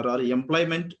ఎంప్లాయీస్ ఉన్నారు, ఆ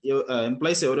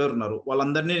ఎంప్లాయీస్ ఎవరెవరు ఉన్నారు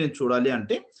వాళ్ళందరినీ నేను చూడాలి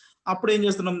అంటే అప్పుడు ఏం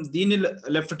చేస్తున్నాం, దీన్ని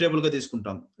లెఫ్ట్ టేబుల్ గా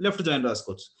తీసుకుంటాం, లెఫ్ట్ జాయిన్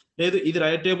రాసుకోవచ్చు. లేదు ఇది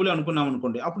రైట్ టేబుల్ అనుకున్నాం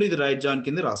అనుకోండి, అప్పుడు ఇది రైట్ జాయిన్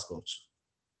కింద రాసుకోవచ్చు.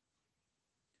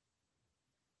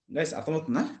 గైస్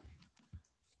అర్థమవుతుందా?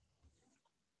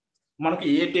 మనకి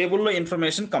ఏ టేబుల్లో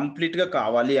ఇన్ఫర్మేషన్ కంప్లీట్ గా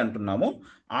కావాలి అంటున్నామో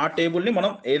ఆ టేబుల్ ని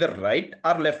మనం ఏదర్ రైట్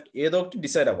ఆర్ లెఫ్ట్ ఏదో ఒకటి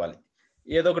డిసైడ్ అవ్వాలి.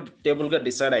 ఏదో ఒకటి టేబుల్ గా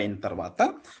డిసైడ్ అయిన తర్వాత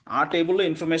ఆ టేబుల్లో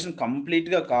ఇన్ఫర్మేషన్ కంప్లీట్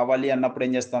గా కావాలి అన్నప్పుడు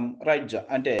ఏం చేస్తాం,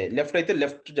 అంటే లెఫ్ట్ అయితే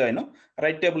లెఫ్ట్ జాయిన్,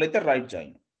 రైట్ టేబుల్ అయితే రైట్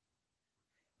జాయిన్.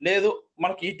 లేదు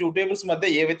మనకి ఈ 2 టేబుల్స్ మధ్య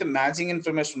ఏవైతే మ్యాచింగ్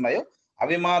ఇన్ఫర్మేషన్ ఉన్నాయో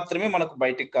అవి మాత్రమే మనకు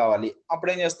బయటికి కావాలి,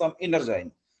 అప్పుడు ఏం చేస్తాం, ఇన్నర్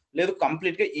జాయిన్. లేదు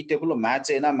కంప్లీట్ గా ఈ టేబుల్లో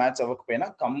మ్యాచ్ అయినా మ్యాచ్ అవ్వకపోయినా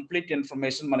కంప్లీట్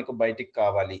ఇన్ఫర్మేషన్ మనకు బయటికి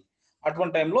కావాలి,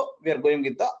 అటువంటి టైంలో we are going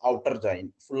with the outer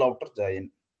join, full outer join.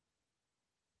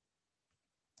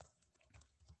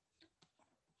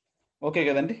 Okay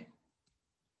కదండి?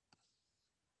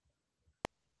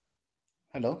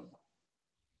 Hello,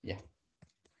 yeah.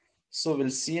 So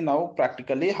will see now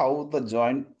practically how the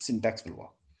join syntax will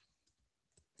work.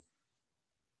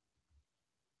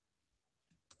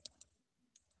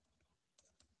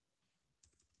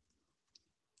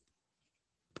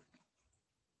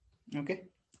 Okay,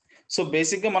 so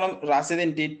బేసిక్గా మనం రాసేది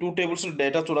ఏంటి, 2 టేబుల్స్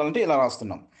డేటా చూడాలంటే ఇలా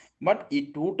రాస్తున్నాం. బట్ ఈ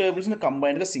 2 టేబుల్స్ని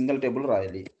కంబైన్డ్గా సింగిల్ టేబుల్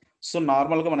రాయాలి. సో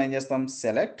నార్మల్గా మనం ఏం చేస్తాం,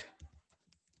 select.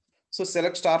 So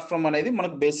select star from అనేది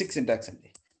మనకు బేసిక్ సింటాక్స్ అండి.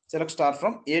 Select star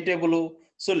from A table,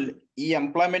 so ఈ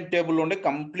ఎంప్లాయ్మెంట్ టేబుల్లో ఉండే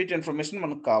కంప్లీట్ ఇన్ఫర్మేషన్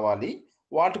మనకు కావాలి,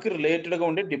 వాటికి రిలేటెడ్గా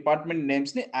ఉండే డిపార్ట్మెంట్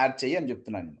నేమ్స్ని యాడ్ చేయి అని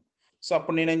చెప్తున్నాను నేను. సో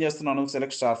అప్పుడు నేనేం చేస్తున్నాను,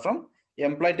 select star from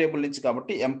employee table నుంచి,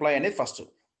 కాబట్టి ఎంప్లాయ్ అనేది ఫస్ట్.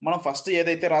 మనం ఫస్ట్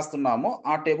ఏదైతే రాస్తున్నామో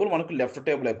ఆ టేబుల్ మనకు లెఫ్ట్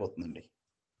టేబుల్ అయిపోతుందండి.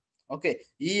 ఓకే,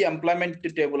 ఈ ఎంప్లాయ్మెంట్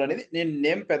టేబుల్ అనేది నేను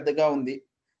నేమ్ పెద్దగా ఉంది,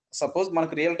 సపోజ్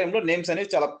మనకు రియల్ టైంలో నేమ్స్ అనేవి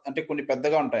చాలా అంటే కొన్ని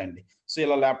పెద్దగా ఉంటాయండి. సో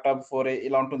ఇలా ల్యాప్టాప్ 4A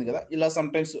ఇలా ఉంటుంది కదా, ఇలా సమ్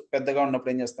టైమ్స్ పెద్దగా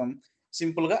ఉన్నప్పుడు ఏం చేస్తాం,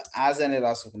 సింపుల్గా యాజ్ అనేది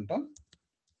రాసుకుంటాం.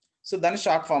 సో దాన్ని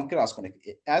షార్ట్ ఫామ్కి రాసుకునే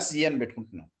యాజ్ ఈ అని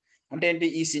పెట్టుకుంటున్నాం. అంటే ఏంటి,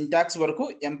 ఈ సింటాక్స్ వరకు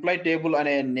ఎంప్లాయ్ టేబుల్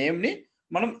అనే నేమ్ని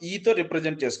మనం ఈతో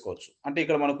రిప్రజెంట్ చేసుకోవచ్చు. అంటే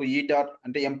ఇక్కడ మనకు ఈ డాట్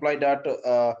అంటే ఎంప్లాయ్ డాట్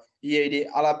ఈఐడి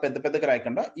అలా పెద్ద పెద్దగా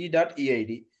రాయకుండా ఈ డాట్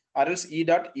ఈఐడి ఆర్ఎల్స్ ఈ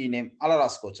డాట్ ఈ నేమ్ అలా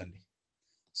రాసుకోవచ్చు అండి.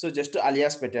 సో జస్ట్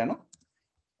అలియాస్ పెట్టాను.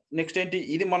 నెక్స్ట్ ఏంటి,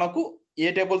 ఇది మనకు ఏ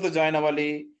టేబుల్తో జాయిన్ అవ్వాలి,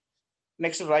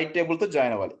 నెక్స్ట్ రైట్ టేబుల్తో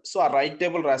జాయిన్ అవ్వాలి. సో ఆ రైట్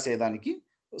టేబుల్ రాసేదానికి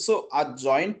సో ఆ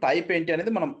జాయిన్ టైప్ ఏంటి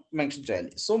అనేది మనం మెన్షన్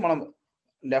చేయాలి. సో మనం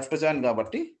లెఫ్ట్ జాయిన్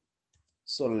కాబట్టి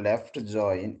so left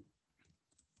join.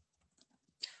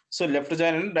 So left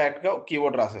join అని డైరెక్ట్గా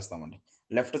కీవర్డ్ రాసేస్తామండి.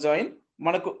 లెఫ్ట్ జాయిన్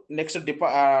మనకు నెక్స్ట్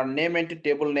నేమ్ ఏంటి,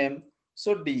 టేబుల్ నేమ్. సో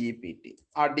డిఈపిటి,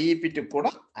 ఆ డిఈపిటి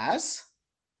కూడా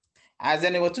యాజ్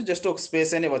అని ఇవ్వచ్చు, జస్ట్ ఒక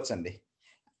స్పేస్ అని ఇవ్వచ్చు అండి.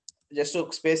 జస్ట్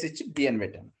ఒక స్పేస్ ఇచ్చి డి అని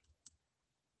పెట్టాను.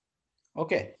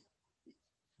 ఓకే,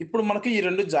 ఇప్పుడు మనకి ఈ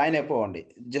రెండు జాయిన్ అయిపోవండి.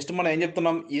 జస్ట్ మనం ఏం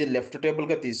చెప్తున్నాం, ఇది లెఫ్ట్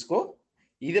టేబుల్గా తీసుకో,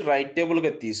 ఇది రైట్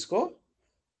టేబుల్గా తీసుకో.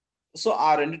 సో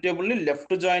ఆ రెండు టేబుల్ని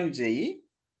లెఫ్ట్ జాయిన్ చేయి.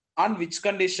 On which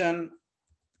condition,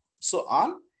 so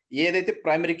on ఏదైతే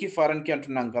ప్రైమరీ కీ ఫారెన్ కీ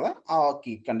అంటున్నాం కదా ఆ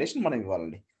కీ కండిషన్ మనం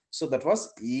ఇవ్వాలండి. సో దట్ వాస్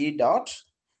ఈ డాట్,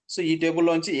 సో ఈ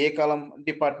టేబుల్లోంచి ఏ కాలం,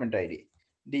 డిపార్ట్మెంట్ ఐడి,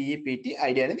 డిఈపిటి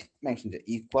ఐడి అనేది మెన్షన్ చేయాలి,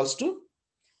 ఈక్వల్స్ టు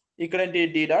ఇక్కడ ఏంటి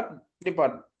డి డాట్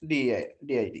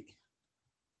డిఐడి.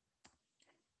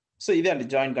 సో ఇదే అండి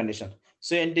జాయిన్ కండిషన్.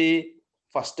 సో ఏంటి,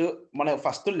 ఫస్ట్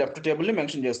లెఫ్ట్ టేబుల్ని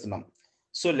మెన్షన్ చేస్తున్నాం.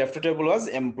 So left table was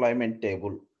employment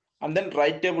table and then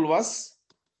right table was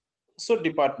so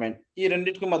department. ఈ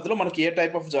రెండింటికి మధ్యలో మనకి ఏ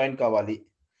టైప్ ఆఫ్ జాయిన్ కావాలి,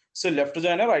 so left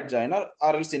join, right join,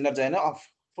 ఆర్ఎల్స్ ఇన్నర్ జాయిన్,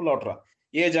 ఫుల్ అవుటర్,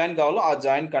 ఏ join కావాలో ఆ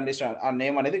జాయిన్ కండిషన్ ఆ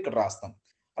నేమ్ అనేది ఇక్కడ రాస్తాం.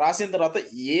 రాసిన తర్వాత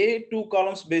ఏ 2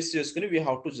 కాలమ్స్ బేస్ చేసుకుని we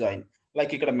have to join.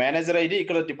 Like ఇక్కడ మేనేజర్ ఐడి,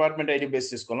 ఇక్కడ డిపార్ట్మెంట్ ఐడి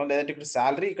బేస్ చేసుకోవాలా, లేదంటే ఇక్కడ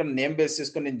శాలరీ, ఇక్కడ నేమ్ బేస్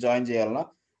చేసుకొని నేను జాయిన్ చేయాలన్నా,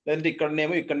 లేదంటే ఇక్కడ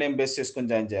నేమ్ బేస్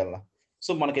చేసుకొని జాయిన్ చేయాలన్నా.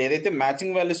 సో మనకి ఏదైతే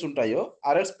మ్యాచింగ్ వాల్యూస్ ఉంటాయో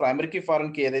ఆర్ఎల్స్ ప్రైమరీకి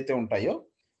ఫారెన్కి ఏదైతే ఉంటాయో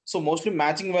so mostly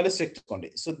matching values check చేసుకోండి.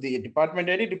 So the department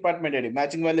ID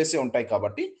matching వాల్యూసే ఉంటాయి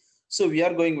కాబట్టి so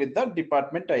we are going with the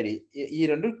department ID. ఈ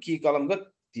రెండు కీ కాలంగా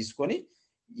తీసుకొని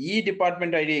ఈ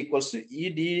డిపార్ట్మెంట్ ఐడి ఈక్వల్స్ ఈ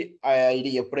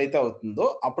డిఐడి ఎప్పుడైతే అవుతుందో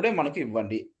అప్పుడే మనకి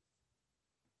ఇవ్వండి.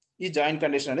 ఈ జాయిన్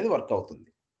కండిషన్ అనేది వర్క్ అవుతుంది.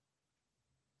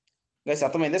 గైస్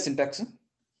అర్థమైందా సింటాక్స్?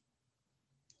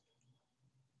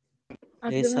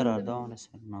 సార్ అర్థం అవ్వలేదు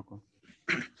సార్ నాకు.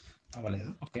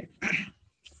 అవ్వలేదు, ఓకే.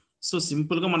 సో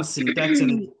సింపుల్గా మన సింటాక్స్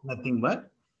అనేది నథింగ్ బట్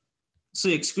సో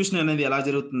ఎగ్జిక్యూషన్ అనేది ఎలా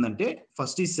జరుగుతుందంటే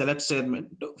ఫస్ట్ ఈ select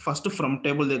statement first from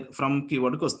table from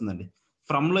కీవర్డ్కి వస్తుందండి.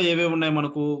 ఫ్రమ్లో ఏవేవి ఉన్నాయి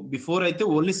మనకు, బిఫోర్ అయితే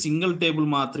ఓన్లీ సింగిల్ టేబుల్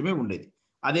మాత్రమే ఉండేది.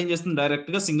 అదేం చేస్తుంది,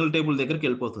 డైరెక్ట్గా సింగిల్ టేబుల్ దగ్గరికి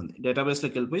వెళ్ళిపోతుంది,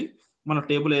 డేటాబేస్లోకి వెళ్ళిపోయి మన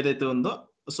టేబుల్ ఏదైతే ఉందో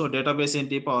సో డేటాబేస్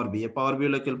ఏంటి పవర్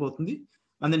బిఐలోకి వెళ్ళిపోతుంది.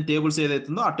 అండ్ దెన్ టేబుల్స్ ఏదైతే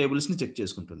ఉందో ఆ టేబుల్స్ని చెక్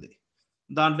చేసుకుంటుంది.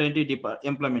 దాంట్లో ఏంటి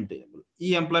ఎంప్లాయ్మెంట్ టేబుల్, ఈ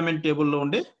ఎంప్లాయ్మెంట్ టేబుల్లో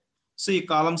ఉండే సో ఈ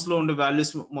కాలమ్స్లో ఉండే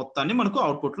వాల్యూస్ మొత్తాన్ని మనకు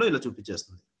అవుట్పుట్లో ఇలా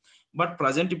చూపించేస్తుంది. బట్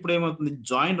ప్రజెంట్ ఇప్పుడు ఏమవుతుంది,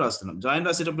 జాయిన్ రాస్తున్నాం. జాయిన్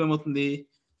రాసేటప్పుడు ఏమవుతుంది,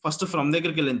 ఫస్ట్ ఫ్రమ్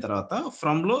దగ్గరికి వెళ్ళిన తర్వాత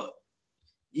ఫ్రమ్లో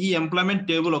ఈ ఎంప్లాయ్మెంట్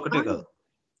టేబుల్ ఒకటే కాదు,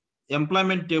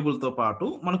 ఎంప్లాయ్మెంట్ టేబుల్తో పాటు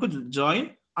మనకు జాయిన్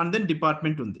అండ్ దెన్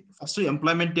డిపార్ట్మెంట్ ఉంది. ఫస్ట్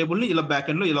ఎంప్లాయ్మెంట్ టేబుల్ ని ఇలా బ్యాక్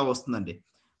ఎండ్ లో ఇలా వస్తుందండి.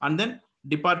 అండ్ దెన్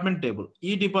డిపార్ట్మెంట్ టేబుల్,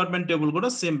 ఈ డిపార్ట్మెంట్ టేబుల్ కూడా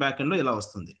సేమ్ బ్యాక్ ఎండ్ లో ఇలా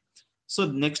వస్తుంది. సో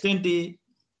నెక్స్ట్ ఏంటి,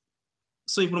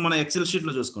 సో ఇప్పుడు మన ఎక్సెల్ షీట్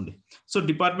లో చూసుకోండి. సో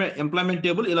డిపార్ట్మెంట్ ఎంప్లాయ్మెంట్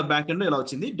టేబుల్ ఇలా బ్యాక్ ఎండ్ లో ఇలా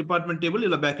వచ్చింది, డిపార్ట్మెంట్ టేబుల్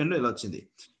ఇలా బ్యాక్ ఎండ్ లో ఇలా వచ్చింది.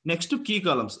 Next key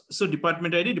columns, so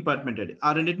department ID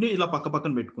ఆ రెండింటిని ఇలా పక్క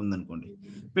పక్కన పెట్టుకుంది అనుకోండి.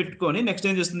 పెట్టుకొని నెక్స్ట్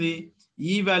ఏం చేస్తుంది,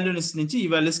 ఈ వాల్యూస్ నుంచి ఈ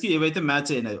వాల్యూస్ కి ఏవైతే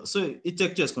మ్యాచ్ అయినాయో సో ఇది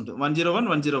చెక్ చేసుకుంటుంది.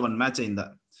 101 మ్యాచ్ అయిందా,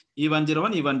 ఈ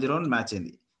 101 మ్యాచ్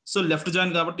అయింది. సో లెఫ్ట్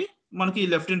జాయిన్ కాబట్టి మనకి ఈ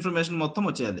లెఫ్ట్ ఇన్ఫర్మేషన్ మొత్తం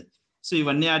వచ్చేయాలి. సో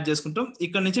ఇవన్నీ యాడ్ చేసుకుంటాం.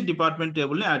 ఇక్కడ నుంచి డిపార్ట్మెంట్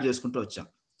టేబుల్ ని యాడ్ చేసుకుంటూ వచ్చాం.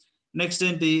 నెక్స్ట్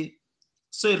ఏంటి,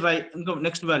 సో రైట్ ఇంకా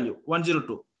నెక్స్ట్ వాల్యూ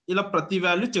 102 ఇలా ప్రతి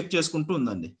వాల్యూ చెక్ చేసుకుంటూ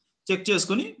ఉందండి. చెక్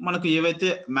చేసుకుని మనకు ఏవైతే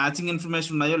మ్యాచింగ్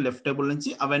ఇన్ఫర్మేషన్ ఉన్నాయో లెఫ్ట్ టేబుల్ నుంచి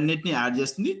అవన్నిటిని యాడ్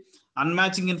చేస్తుంది.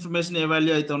 అన్మ్యాచింగ్ ఇన్ఫర్మేషన్ ఏ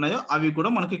వాల్యూ అయితే ఉన్నాయో అవి కూడా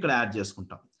మనకి ఇక్కడ యాడ్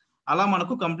చేసుకుంటాం. అలా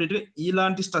మనకు కంప్లీట్ గా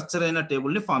ఇలాంటి స్ట్రక్చర్ అయిన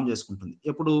టేబుల్ ని ఫామ్ చేసుకుంటుంది.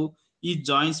 ఎప్పుడు ఈ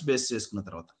జాయిన్స్ బేస్ చేసుకున్న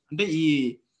తర్వాత, అంటే ఈ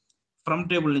ఫ్రమ్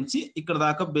టేబుల్ నుంచి ఇక్కడ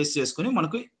దాకా బేస్ చేసుకుని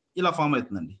మనకు ఇలా ఫామ్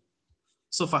అవుతుందండి.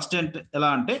 సో ఫస్ట్ ఎలా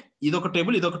అంటే ఇదొక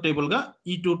టేబుల్ గా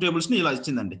ఈ 2 టేబుల్స్ ని ఇలా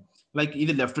ఇచ్చిందండి. లైక్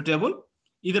ఇది లెఫ్ట్ టేబుల్,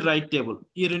 ఇది రైట్ టేబుల్,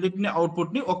 ఈ రెండింటిని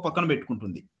అవుట్పుట్ ని ఒక పక్కన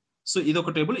పెట్టుకుంటుంది. సో ఇది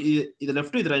ఒక టేబుల్, ఇది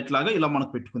లెఫ్ట్ ఇది రైట్ లాగా ఇలా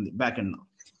మనకు పెట్టుకుంది బ్యాక్ ఎండ్ లో.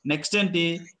 నెక్స్ట్ ఏంటి,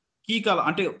 కీ కాలం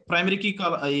అంటే ప్రైమరీ కీ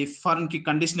కాలం, ఈ ఫారెన్ కీ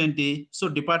కండిషన్ ఏంటి, సో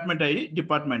డిపార్ట్మెంట్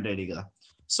ఐడి కదా.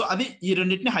 సో అది ఈ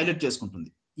రెండింటిని హైలైట్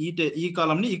చేసుకుంటుంది. ఈ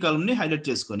కాలం ని హైలైట్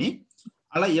చేసుకొని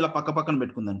అలా ఇలా పక్క పక్కన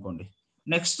పెట్టుకుంది అనుకోండి.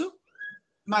 నెక్స్ట్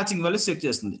మ్యాచింగ్ వాల్యూస్ చెక్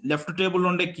చేస్తుంది. లెఫ్ట్ టేబుల్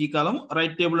ఉండే కీ కాలం,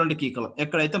 రైట్ టేబుల్ ఉండే కీ కాలం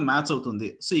ఎక్కడైతే మ్యాచ్ అవుతుంది,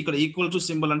 సో ఇక్కడ ఈక్వల్ టు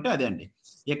సింబల్ అంటే అదే అండి.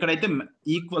 ఎక్కడైతే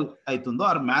ఈక్వల్ అవుతుందో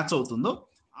ఆర్ మ్యాచ్ అవుతుందో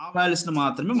ఆ వాల్యూస్ ని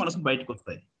మాత్రమే మనకు బయటకు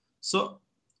వస్తాయి. So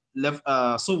left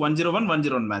so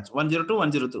 101 match,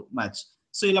 102 match.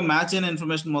 So ఇలా మ్యాచ్ అయిన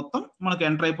ఇన్ఫర్మేషన్ మొత్తం మనకు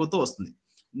ఎంటర్ అయిపోతూ వస్తుంది.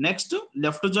 నెక్స్ట్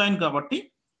లెఫ్ట్ జాయిన్ కాబట్టి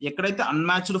ఎక్కడైతే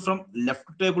అన్మ్యాచ్డ్ ఫ్రమ్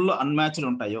లెఫ్ట్ టేబుల్లో అన్మ్యాచ్డ్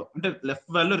ఉంటాయో, అంటే లెఫ్ట్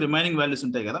వాల్యూ రిమైనింగ్ వాల్యూస్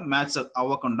ఉంటాయి కదా మ్యాచ్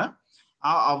అవ్వకుండా,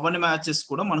 ఆ అవ్వని మ్యాచెస్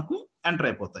కూడా మనకు ఎంటర్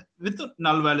అయిపోతాయి విత్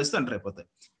నల్ వాల్యూస్ ఎంటర్ అయిపోతాయి.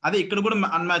 అదే ఇక్కడ కూడా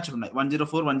అన్మ్యాచ్డ్ ఉన్నాయి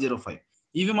 104 105,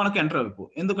 ఇవి మనకు ఎంటర్ అయిపో,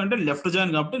 ఎందుకంటే లెఫ్ట్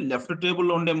జాయిన్ కాబట్టి లెఫ్ట్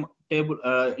టేబుల్లో ఉండే టేబుల్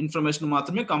ఇన్ఫర్మేషన్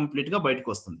మాత్రమే కంప్లీట్ గా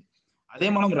బయటకు వస్తుంది. అదే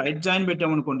మనం రైట్ జాయిన్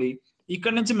పెట్టామనుకోండి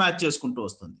ఇక్కడ నుంచి మ్యాచ్ చేసుకుంటూ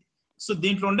వస్తుంది. సో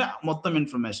దీంట్లో ఉండే మొత్తం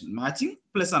ఇన్ఫర్మేషన్ మ్యాచింగ్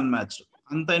ప్లస్ అన్మ్యాచ్డ్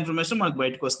అంత ఇన్ఫర్మేషన్ మనకు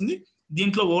బయటకు వస్తుంది.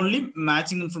 దీంట్లో ఓన్లీ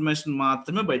మ్యాచింగ్ ఇన్ఫర్మేషన్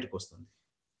మాత్రమే బయటకు వస్తుంది.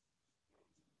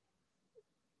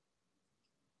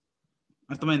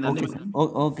 అర్థమైందండి?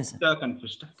 Okay sir.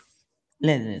 కన్ఫ్యూజ్డ్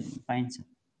లేదు ఫైన్ సార్.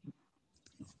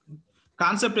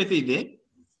 కాన్సెప్ట్ అయితే ఇదే.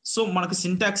 సో మనకు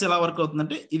సింటాక్స్ ఎలా వర్క్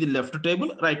అవుతుందంటే ఇది left table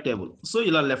right table, so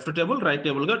ఇలా లెఫ్ట్ టేబుల్ రైట్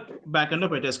టేబుల్ గా బ్యాక్ ఎండ్ లో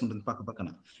పెట్టేసుకుంటుంది పక్క పక్కన.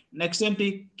 నెక్స్ట్ ఏంటి,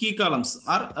 కీ కాలమ్స్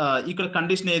ఆర్ ఇక్కడ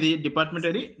కండిషన్ ఏది, డిపార్ట్మెంట్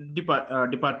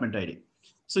ఐడి.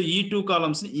 సో ఈ 2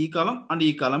 కాలమ్స్ ని, ఈ కాలం అండ్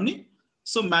ఈ కాలం ని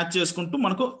సో మ్యాచ్ చేసుకుంటూ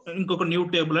మనకు ఇంకొక న్యూ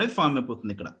టేబుల్ అనేది ఫామ్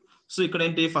అయిపోతుంది ఇక్కడ. సో ఇక్కడ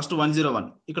ఏంటి, ఫస్ట్ 101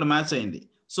 ఇక్కడ మ్యాచ్ అయింది.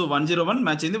 సో 101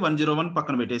 మ్యాచ్ అయింది, 101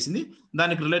 పక్కన పెట్టేసింది.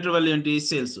 దానికి రిలేటెడ్ వాల్యూ ఏంటి,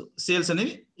 సేల్స్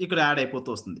అనేది ఇక్కడ యాడ్ అయిపోతూ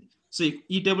వస్తుంది. సో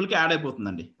ఈ టేబుల్ కి యాడ్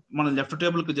అయిపోతుందండి. మనం లెఫ్ట్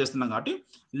టేబుల్ కి చేస్తున్నాం కాబట్టి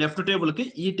లెఫ్ట్ టేబుల్ కి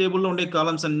ఈ టేబుల్లో ఉండే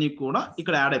కాలమ్స్ అన్ని కూడా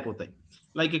ఇక్కడ యాడ్ అయిపోతాయి.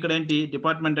 లైక్ ఇక్కడ ఏంటి,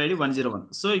 డిపార్ట్మెంట్ ఐడి 101,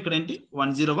 సో ఇక్కడ ఏంటి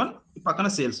 101 పక్కన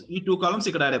సేల్స్, ఈ 2 కాలమ్స్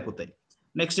ఇక్కడ యాడ్ అయిపోతాయి.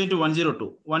 నెక్స్ట్ ఏంటి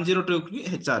 102 కి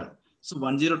HR, so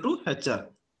 102 HR.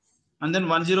 And then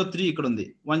 103 ఇక్కడ ఉంది,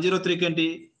 103కి ఏంటి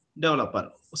developer,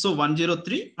 so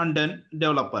 103 and then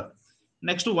developer.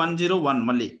 Next 101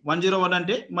 మళ్ళీ 101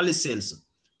 అంటే మళ్ళీ సేల్స్,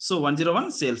 సో 101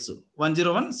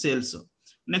 సేల్స్.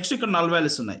 నెక్స్ట్ ఇక్కడ నల్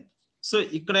వాల్యూస్ ఉన్నాయి. సో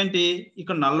ఇక్కడ ఏంటి,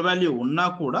 ఇక్కడ నల్ వాల్యూ ఉన్నా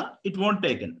కూడా ఇట్ వోంట్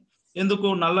టేకెన్, ఎందుకు,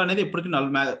 నల్ అనేది ఎప్పటికీ నల్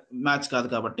మ్యాచ్ కాదు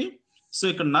కాబట్టి. సో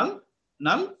ఇక్కడ నల్,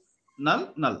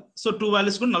 సో 2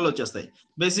 వాల్యూస్ కూడా నల్ వచ్చేస్తాయి.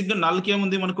 బేసిక్ గా నల్ కి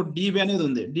ఏముంది, మనకు డిబి అనేది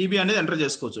ఉంది, డిబి అనేది ఎంటర్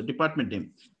చేసుకోవచ్చు డిపార్ట్మెంట్ నేమ్.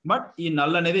 బట్ ఈ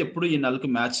నల్ అనేది ఎప్పుడు ఈ నల్ కి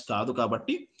మ్యాచ్ కాదు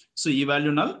కాబట్టి సో ఈ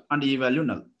వాల్యూ నల్ అండ్ ఈ వాల్యూ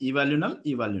నల్, ఈ వాల్యూ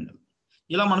నల్.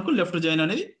 ఇలా మనకు లెఫ్ట్ జాయిన్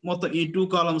అనేది మొత్తం ఈ 2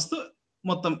 కాలమ్స్ తో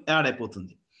మొత్తం యాడ్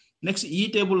అయిపోతుంది. నెక్స్ట్ ఈ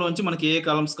టేబుల్లో నుంచి మనకి ఏ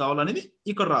కాలమ్స్ కావాలనేది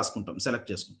ఇక్కడ రాసుకుంటాం, సెలెక్ట్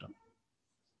చేసుకుంటాం.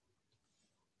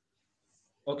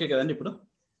 ఓకే కదండి ఇప్పుడు?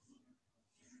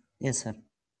 Yes sir.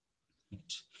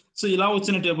 సో ఇలా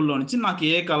వచ్చిన టేబుల్లో నుంచి నాకు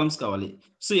ఏ కాలమ్స్ కావాలి,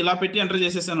 సో ఇలా పెట్టి ఎంటర్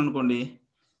చేసేసాను అనుకోండి.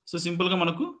 సో సింపుల్ గా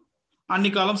మనకు అన్ని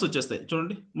కాలమ్స్ వచ్చేస్తాయి.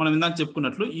 చూడండి మనం ఇందాక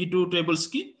చెప్పుకున్నట్లు ఈ 2 టేబుల్స్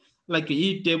కి, లైక్ ఈ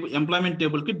టేబుల్ ఎంప్లాయ్మెంట్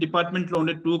టేబుల్ కి డిపార్ట్మెంట్ లో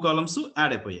ఉండే 2 కాలమ్స్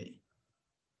యాడ్ అయిపోయాయి,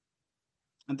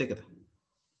 అంతే కదా.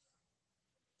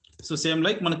 సో సేమ్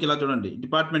లైక్ మనకి ఇలా చూడండి,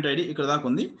 డిపార్ట్మెంట్ ఐడి ఇక్కడ దాకా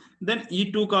ఉంది. దెన్ ఈ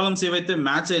 2 కాలమ్స్ ఏవైతే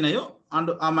మ్యాచ్ అయినాయో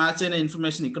అండ్ ఆ మ్యాచ్ అయిన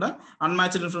ఇన్ఫర్మేషన్ ఇక్కడ,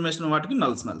 అన్మ్యాచ్డ్ ఇన్ఫర్మేషన్ వాటికి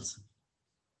నల్స్.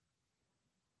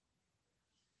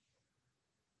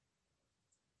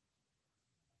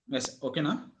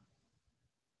 ఓకేనా?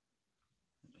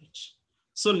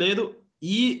 సో లేదు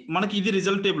మనకి ఇది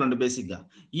రిజల్ట్ టేబుల్ అండి బేసిక్ గా.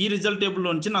 ఈ రిజల్ట్ టేబుల్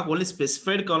నుంచి నాకు ఓన్లీ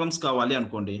స్పెసిఫైడ్ కాలమ్స్ కావాలి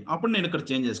అనుకోండి, అప్పుడు నేను ఇక్కడ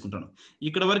చేంజ్ చేసుకుంటాను.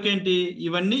 ఇక్కడ వరకు ఏంటి,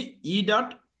 ఇవన్నీ ఈ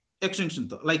డాట్ ఎక్స్టెన్షన్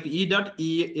తో, లైక్ ఈ డాట్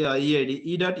ఈఐడి,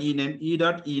 ఈ డాట్ ఈ నేమ్, ఈ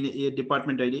డాట్ ఈ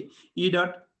డిపార్ట్మెంట్ ఐడి, ఈ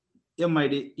డాట్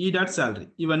ఎంఐడి, ఈ డాట్ శాలరీ,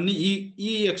 ఇవన్నీ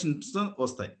ఈ ఎక్స్టెన్షన్స్ తో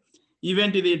వస్తాయి.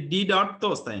 ఈవెంట్ ఇది డి డాట్ తో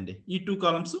వస్తాయండి. ఈ 2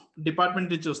 కాలమ్స్ డిపార్ట్మెంట్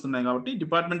నుంచి వస్తున్నాయి కాబట్టి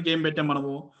డిపార్ట్మెంట్ కి ఏం పెట్టాం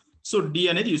మనము, సో డి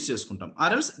అనేది యూజ్ చేసుకుంటాం.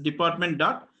 ఆర్ఎల్స్ department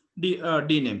dot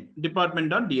D name, department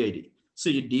dot DID. So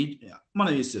ఈ డి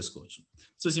మనం యూజ్ చేసుకోవచ్చు.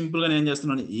 సో సింపుల్ గా నేను ఏం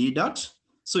చేస్తున్నాను, ఈ డాట్,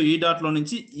 సో ఈ డాట్ లో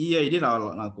నుంచి ఈఐడి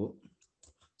రావాలి నాకు.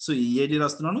 సో ఈఐడి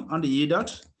రాస్తున్నాను అండ్ ఈ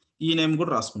డాట్ ఈ నేమ్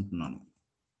కూడా రాసుకుంటున్నాను.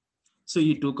 సో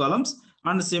ఈ 2 కాలమ్స్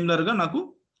అండ్ సిమిలర్ గా నాకు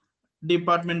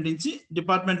డిపార్ట్మెంట్ నుంచి,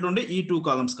 డిపార్ట్మెంట్ నుండి ఈ 2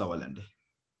 కాలమ్స్ కావాలండి.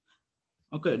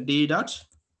 Okay, D dot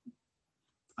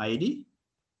ID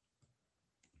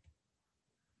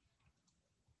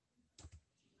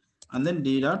and then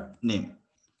D dot name.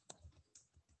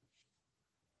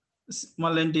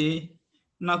 మళ్ళీ ఏంటి,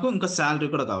 నాకు ఇంకా శాలరీ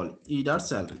కూడా కావాలి, ఈ డాట్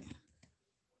శాలరీ.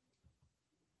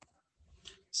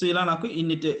 సో ఇలా నాకు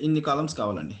ఇన్ని కాలమ్స్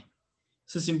కావాలండి.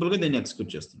 సో సింపుల్గా దీన్ని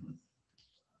ఎగ్జిక్యూట్ చేస్తున్నాను.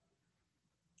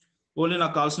 ఓన్లీ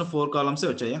నాకు కావాల్సిన 4 కాలమ్సే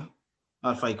వచ్చాయా,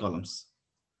 ఆర్ 5 కాలమ్స్.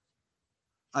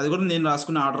 అది కూడా నేను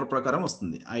రాసుకున్న ఆర్డర్ ప్రకారం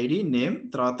వస్తుంది. ఐడి, నేమ్,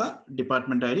 తర్వాత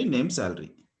department ID, name, salary.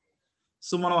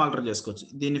 So మనం ఆల్టర్ చేసుకోవచ్చు.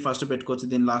 దీన్ని ఫస్ట్ పెట్టుకోవచ్చు,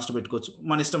 దీన్ని లాస్ట్ పెట్టుకోవచ్చు,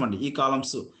 మన ఇష్టం అండి. ఈ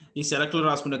కాలమ్స్, ఈ సెలెక్ట్లో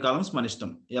రాసుకునే కాలమ్స్ మన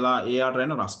ఇష్టం, ఎలా ఏ ఆర్డర్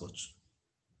అయినా రాసుకోవచ్చు.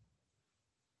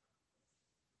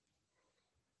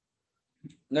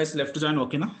 గైస్ లెఫ్ట్ జాయిన్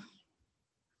ఓకేనా?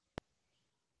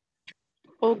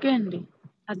 ఓకే అండి,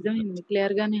 అర్థమైంది,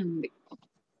 క్లియర్ గానే ఉంది.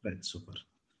 Right, super.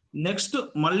 నెక్స్ట్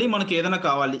మళ్ళీ మనకి ఏదైనా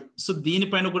కావాలి, సో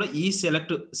దీనిపైన కూడా ఈ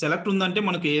సెలెక్ట్ ఉందంటే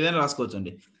మనకి ఏదైనా రాసుకోవచ్చు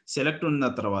అండి. సెలెక్ట్ ఉన్న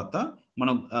తర్వాత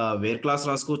మనం వేర్ క్లాస్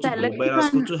రాసుకోవచ్చు, గ్రూప్ బై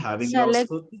రాసుకోవచ్చు, హ్యావింగ్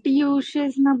రాసుకోవచ్చు. సెలెక్ట్ యూజ్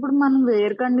చేసినప్పుడు మనం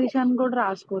వేర్ కండిషన్ కూడా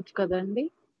రాసుకోవచ్చు కదండి.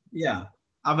 యా,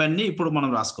 అవన్నీ ఇప్పుడు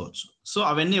మనం రాసుకోవచ్చు. సో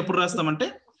అవన్నీ ఎప్పుడు రాస్తామంటే,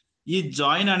 ఈ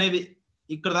జాయిన్ అనేది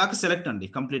ఇక్కడ దాకా సెలెక్ట్ అండి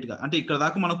కంప్లీట్ గా, అంటే ఇక్కడ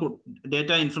దాకా మనకు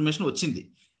డేటా ఇన్ఫర్మేషన్ వచ్చింది.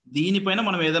 దీనిపైన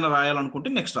మనం ఏదైనా రాయాలనుకుంటే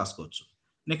నెక్స్ట్ రాసుకోవచ్చు.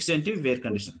 నెక్స్ట్ ఏంటి, వేర్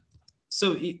కండిషన్. సో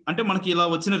అంటే మనకి ఇలా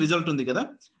వచ్చిన రిజల్ట్ ఉంది కదా,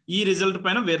 ఈ రిజల్ట్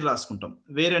పైన వేర్ రాసుకుంటాం.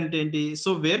 వేర్ అంటే ఏంటి, సో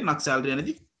వేర్ నాకు శాలరీ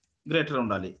అనేది గ్రేటర్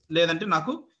ఉండాలి, లేదంటే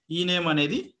నాకు ఈ నేమ్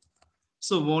అనేది,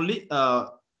 సో ఓన్లీ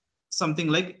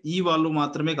సంథింగ్ లైక్ ఈ వాళ్ళు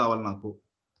మాత్రమే కావాలి నాకు.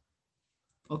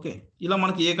 ఓకే, ఇలా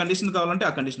మనకి ఏ కండిషన్ కావాలంటే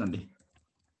ఆ కండిషన్ అండి.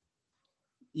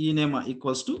 ఈ నేమ్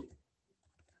ఈక్వల్స్ టు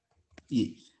ఈ,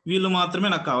 వీళ్ళు మాత్రమే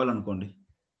నాకు కావాలనుకోండి.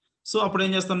 సో అప్పుడు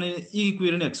ఏం చేస్తాను, ఈ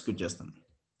క్వీరీని ఎగ్జిక్యూట్ చేస్తాను.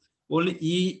 ఓన్లీ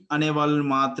ఈ అనే వాళ్ళని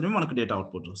మాత్రమే మనకు డేటా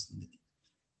అవుట్పుట్ వస్తుంది.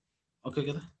 ఓకే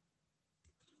కదా.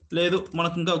 లేదు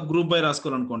మనకు ఇంకా గ్రూప్ బై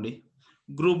రాసుకోవాలనుకోండి,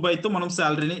 గ్రూప్ బైతో మనం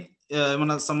శాలరీని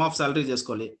మన సమ్ ఆఫ్ శాలరీ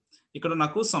చేసుకోవాలి. ఇక్కడ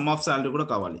నాకు సమ్ ఆఫ్ శాలరీ కూడా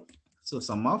కావాలి. సో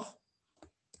సమ్ ఆఫ్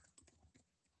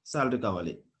శాలరీ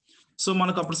కావాలి. సో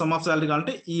మనకు అప్పుడు సమ్ ఆఫ్ శాలరీ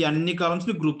కావాలంటే ఈ అన్ని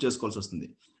కాలమ్స్ని గ్రూప్ చేసుకోవాల్సి వస్తుంది.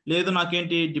 లేదు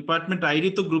నాకేంటి డిపార్ట్మెంట్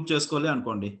ఐడితో గ్రూప్ చేసుకోవాలి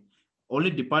అనుకోండి,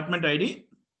 ఓన్లీ డిపార్ట్మెంట్ ఐడి,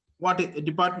 వాటి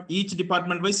each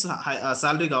department wise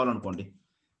salary కావాలనుకోండి.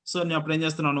 So నేను అప్పుడు ఏం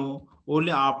చేస్తున్నాను,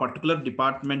 ఓన్లీ ఆ పర్టికులర్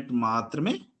డిపార్ట్మెంట్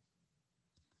మాత్రమే.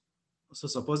 సో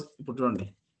సపోజ్ ఇప్పుడు చూడండి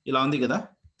ఇలా ఉంది కదా,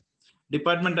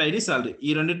 డిపార్ట్మెంట్ ఐడి, శాలరీ,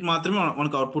 ఈ రెండింటి మాత్రమే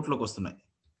మనకు అవుట్పుట్లోకి వస్తున్నాయి.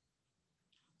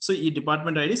 సో ఈ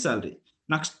డిపార్ట్మెంట్ ఐడి, శాలరీ.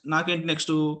 నాకేంటి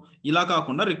నెక్స్ట్, ఇలా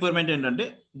కాకుండా రిక్వైర్మెంట్ ఏంటంటే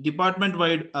department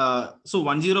wide, so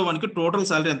 101కి total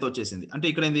salary ఎంత వచ్చేసింది అంటే,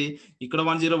 ఇక్కడ ఏంది, ఇక్కడ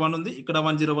 101 ఉంది, ఇక్కడ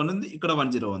 101 ఉంది, ఇక్కడ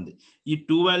 101 ఉంది. ఈ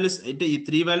 2 వాల్యూస్ అంటే ఈ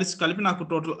 3 వాల్యూస్ కలిపి నాకు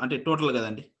టోటల్ అంటే టోటల్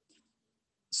కదండి.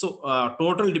 సో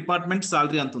టోటల్ డిపార్ట్మెంట్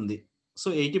శాలరీ ఎంత ఉంది, సో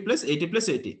 80 + 80 +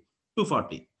 80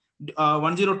 240.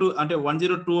 102 అంటే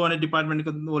 102 అనే డిపార్ట్మెంట్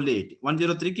ఓన్లీ 80,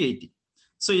 103కి 80.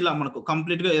 సో ఇలా మనకు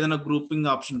కంప్లీట్ గా ఏదైనా గ్రూపింగ్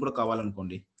ఆప్షన్ కూడా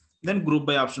కావాలనుకోండి, దెన్ గ్రూప్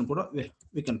బై ఆప్షన్ కూడా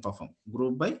we can perform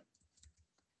group by.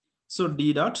 So d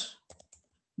dot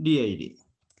did.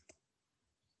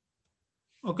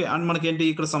 Okay, and మనకేంటి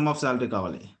ఇక్కడ సమ్ ఆఫ్ శాలరీ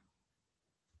కావాలి,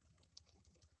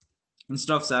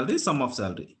 instead of salary some of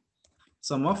salary,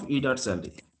 some of ఈ డాట్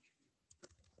శాలరీ.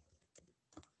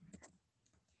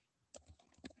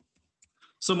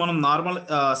 సో మనం normal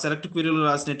select క్వెరీలు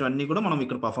రాసినవన్నీ కూడా మనం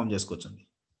ఇక్కడ perform చేసుకోవచ్చు అండి.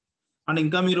 అండ్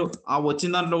ఇంకా మీరు ఆ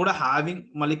వచ్చిన దాంట్లో కూడా హ్యావింగ్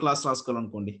మళ్ళీ క్లాస్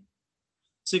రాసుకోవాలనుకోండి.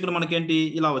 సో ఇక్కడ మనకేంటి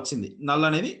ఇలా వచ్చింది, నల్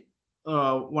అనేది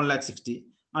 1,60,000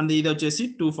 అండ్ ఇది వచ్చేసి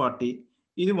 240,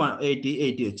 ఇది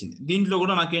 80 వచ్చింది. దీంట్లో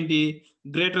కూడా నాకేంటి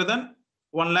గ్రేటర్ దాన్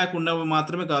 1,00,000 ఉన్నవి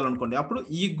మాత్రమే కావాలనుకోండి, అప్పుడు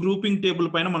ఈ గ్రూపింగ్ టేబుల్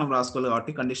పైన మనం రాసుకోవాలి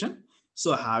కాబట్టి condition. So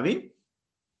having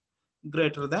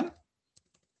greater than,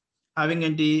 having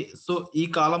ఏంటి, సో ఈ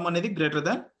కాలం అనేది గ్రేటర్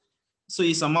దాన్, సో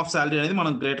ఈ సమ్ ఆఫ్ శాలరీ అనేది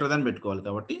మనం గ్రేటర్ దాన్ పెట్టుకోవాలి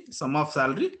కాబట్టి some of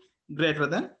salary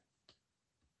greater than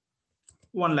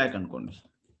 1,00,000 అనుకోండి.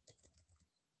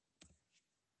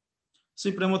 సో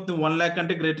ఇప్పుడు ఏమవుతుంది 1 lakh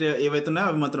అంటే గ్రేట్ ఏవైతే ఉన్నాయో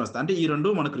అవి మాత్రం వస్తాయి. అంటే ఈ రెండు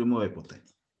మనకు రిమూవ్ అయిపోతాయి.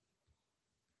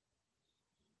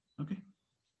 ఓకే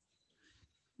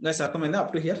గైస్, అర్థమైందా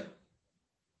అప్ టు హియర్?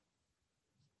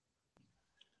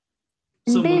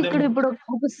 సో అంటే ఇక్కడ ఇప్పుడు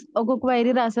ఒక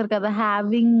క్వైరీ రాశారు కదా,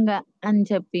 హ్యావింగ్ అని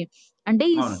చెప్పి. అంటే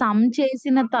ఈ అవునండి. సమ్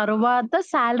చేసిన తర్వాత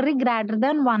సాలరీ గ్రేటర్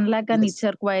దాన్ 1 lakh అని Yes.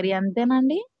 ఇచ్చారు క్వైరీ,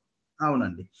 అంతేనండి?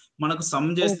 అవునండి. మనకు సమ్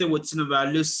చేస్తే ఓకే. వచ్చిన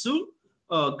వాల్యూస్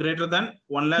గ్రేటర్ దాన్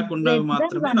 1 lakh ఉన్నవి గ్రేటర్ దాన్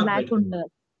మాత్రమే 1 నాకు lakh బయటకు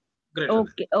ఉండాలి. Greater than.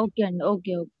 ఓకే. ఓకే అండి.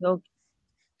 ఓకే. ఓకే. ఓకే.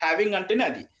 హ్యావింగ్ అంటేనే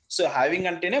అది. సో హ్యావింగ్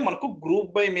అంటేనే మనకు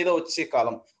గ్రూప్ బై మీద వచ్చే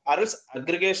కాలం. ఆర్ఎల్స్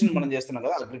అగ్రిగేషన్ మనం చేస్తున్నాం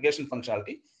కదా, అగ్రిగేషన్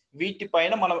ఫంక్షనాలిటీ.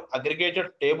 వీటిపైన మనం అగ్రిగేటెడ్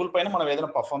టేబుల్ పైన మనం ఏదైనా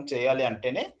పర్ఫామ్ చేయాలి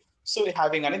అంటేనే సో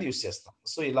హ్యావింగ్ అనేది యూస్ చేస్తాం.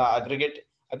 సో ఇలా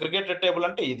అగ్రిగేటెడ్ టేబుల్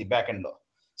అంటే ఇది బ్యాక్ ఎండ్ లో.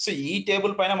 సో ఈ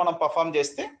టేబుల్ పైన మనం పర్ఫామ్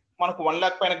చేస్తే మనకు 1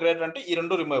 lakh పైన గ్రేటర్ అంటే ఈ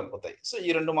రెండు రిమూవ్ అయిపోతాయి. సో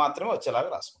ఈ రెండు మాత్రమే వచ్చేలాగా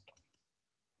రాసుకుంటాం.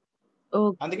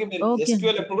 అందుకే మీరు ఓకే.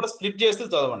 ఎస్క్యూఎల్ ఎప్పుడు కూడా స్ప్లిట్ చేస్తూ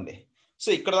చదవండి. సో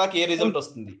ఇక్కడ దాకా ఏ రిజల్ట్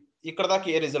వస్తుంది, ఇక్కడ దాకా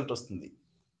ఏ రిజల్ట్ వస్తుంది,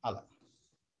 అలా.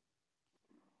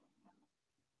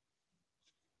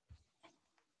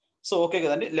 సో ఓకే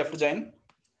కదండి, లెఫ్ట్ జాయిన్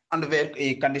అండ్ వేర్ ఈ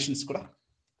కండిషన్స్ కూడా.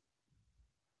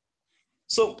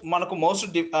 సో మనకు మోస్ట్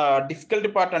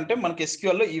డిఫికల్టీ పార్ట్ అంటే మనకి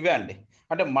SQL లో ఇవే అండి.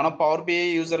 అంటే మన పవర్ బిఐ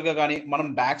యూజర్గా కానీ మనం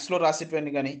డాక్స్ లో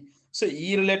రాసేటివన్నీ కానీ సో ఈ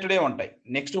రిలేటెడే ఉంటాయి.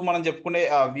 నెక్స్ట్ మనం చెప్పుకునే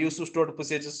వ్యూస్, స్టోర్డ్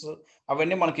ప్రొసీజర్స్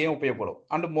అవన్నీ మనకి ఏం ఉపయోగపడవు.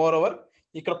 అండ్ మోర్ ఓవర్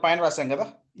ఇక్కడ పైన రాసాం కదా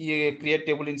ఈ క్రియేట్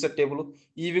టేబుల్, ఇన్సర్ట్ టేబుల్,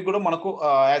 ఇవి కూడా మనకు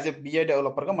యాజ్ ఎ బిఐ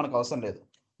డెవలపర్గా మనకు అవసరం లేదు.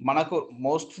 మనకు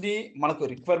మోస్ట్లీ మనకు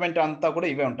రిక్వైర్మెంట్ అంతా కూడా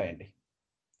ఇవే ఉంటాయండి.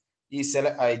 ఈ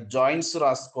జాయిన్స్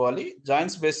రాసుకోవాలి,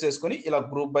 జాయిన్స్ బేస్ చేసుకొని ఇలా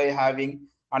గ్రూప్ బై, హ్యావింగ్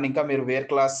అండ్ ఇంకా మీరు వేర్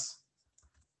క్లాస్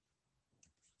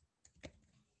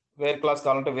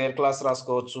కావాలంటే వేర్ క్లాస్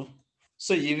రాసుకోవచ్చు.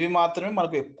 సో ఇవి మాత్రమే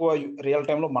మనకు ఎక్కువ రియల్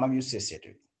టైంలో మనం యూస్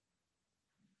చేసేటివి.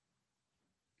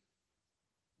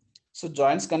 సో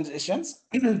జాయిన్స్ కండిషన్స్,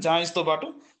 జాయిన్స్ తో పాటు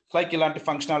లైక్ ఇలాంటి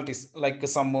functionalities like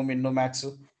some, min, max,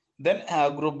 then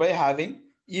group by, having.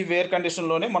 ఈ వేర్ కండిషన్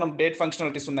లోనే మనం డేట్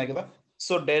ఫంక్షనాలిటీస్ ఉన్నాయి కదా.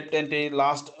 సో డేట్ ఏంటి,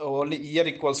 last only year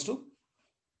equals to,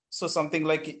 so something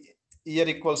like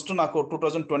year equals to నాకు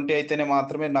 2020 అయితేనే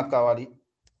మాత్రమే నాకు కావాలి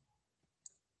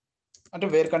అంటే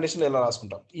వేర్ కండిషన్లో ఎలా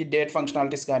రాసుకుంటాం. ఈ డేట్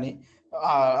ఫంక్షనాలిటీస్ కానీ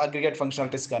అగ్రిగేట్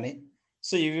ఫంక్షనాలిటీస్ కానీ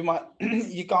సో ఇవి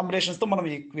ఈ కాంబినేషన్స్తో మనం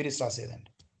ఈ క్వీరీస్ రాసేదండి.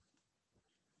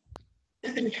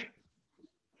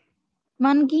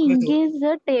 మనకి ఇన్ కేస్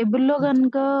టేబుల్లో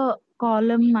కనుక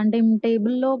కాలం అంటే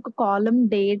టేబుల్లో ఒక కాలం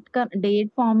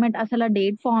డేట్ ఫార్మాట్, అసలు ఆ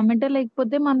డేట్ ఫార్మాట్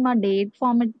లేకపోతే మనం ఆ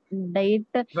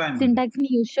డేట్ సింటాక్స్ ని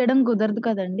యూజ్ చేయడం కుదరదు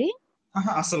కదండి?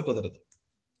 అసలు కుదరదు.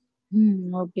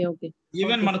 ఓకే. ఓకే.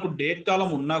 ఈవెన్ మనకు డేట్ కాలం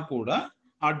ఉన్నా కూడా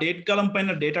ఆ డేట్ కాలం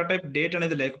పైన డేటా టైప్ డేట్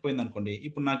అనేది లేకపోయింది అనుకోండి,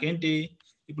 ఇప్పుడు నాకేంటి,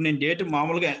 ఇప్పుడు నేను డేట్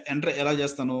మామూలుగా ఎంటర్ ఎలా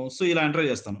చేస్తాను, సో ఇలా ఎంటర్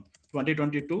చేస్తాను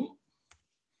 2022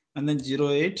 అండ్ దెన్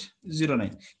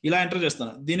 0809 ఇలా ఎంటర్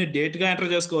చేస్తాను. దీన్ని డేట్ గా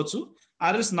ఎంటర్ చేసుకోవచ్చు,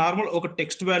 ఆర్ఎల్స్ నార్మల్ ఒక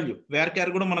టెక్స్ట్ వాల్యూ వేర్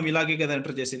క్యార్ కూడా మనం ఇలాగే కదా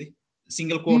ఎంటర్ చేసేది,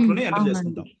 సింగిల్ కోట్ లోనే ఎంటర్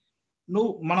చేసుకుంటాం.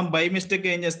 మనం బై మిస్టేక్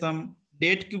ఏం చేస్తాం,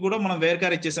 డేట్ కి కూడా మనం వేర్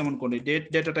క్యార్ ఇచ్చేసాం అనుకోండి,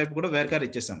 డేటా టైప్ కూడా వేర్ క్యార్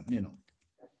ఇచ్చేసాం నేను.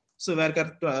 సో వేర్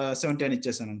క్యార్ 70 అని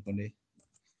ఇచ్చేసాను అనుకోండి,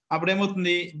 అప్పుడు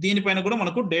ఏమవుతుంది, దీనిపైన కూడా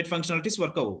మనకు డేట్ ఫంక్షనాలిటీస్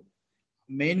వర్క్ అవ్వవు.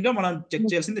 మెయిన్ గా మనం చెక్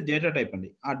చేయాల్సింది డేటా టైప్ అండి.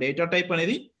 ఆ డేటా టైప్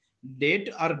అనేది డేట్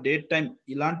ఆర్ డేట్ టైం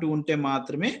ఇలాంటివి ఉంటే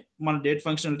మాత్రమే మన డేట్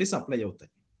ఫంక్షనాలిటీస్ అప్లై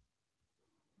అవుతాయి.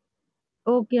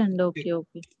 ఓకే అండి. ఓకే.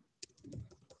 ఓకే.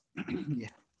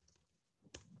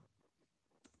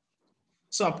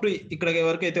 సో అప్పుడు ఇక్కడ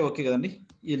వరకు అయితే ఓకే కదండి,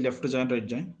 ఈ లెఫ్ట్ జాయిన్, రైట్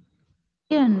జాయిన్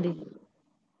అండి.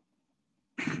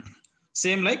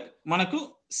 సేమ్ లైక్ మనకు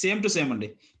సేమ్ టు సేమ్ అండి,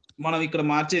 మనం ఇక్కడ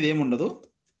మార్చేది ఏమి ఉండదు.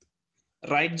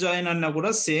 రైట్ జాయిన్ అన్నా కూడా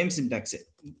సేమ్ సింటాక్సే,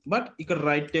 బట్ ఇక్కడ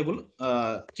right table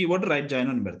keyword right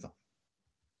join అని పెడతాం,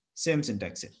 సేమ్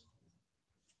సింటాక్సే.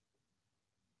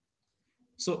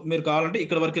 సో మీరు కావాలంటే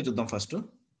ఇక్కడ వరకే చూద్దాం ఫస్ట్.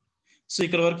 సో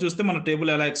ఇక్కడ వరకు చూస్తే మన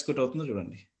టేబుల్ ఎలా ఎక్స్క్యూట్ అవుతుందో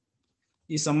చూడండి.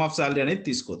 ఈ సమ్ ఆఫ్ సాలరీ అనేది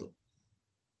తీసుకోదు.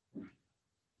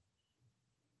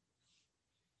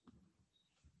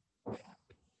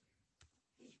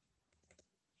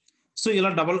 సో ఇలా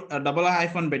డబల్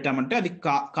హైఫన్ పెట్టామంటే అది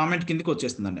కామెంట్ కిందకి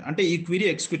వచ్చేస్తుందండి. అంటే ఈ క్వీరీ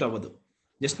ఎగ్జిక్యూట్ అవ్వదు.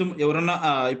 జస్ట్ ఎవరన్నా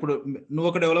ఇప్పుడు నువ్వు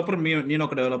ఒక డెవలపర్, నేను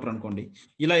ఒక డెవలపర్ అనుకోండి,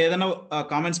 ఇలా ఏదైనా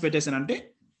కామెంట్స్ పెట్టేసానంటే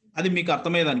అది మీకు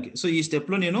అర్థమయ్యేదానికి. సో ఈ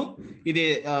స్టెప్లో నేను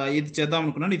ఇది చేద్దాం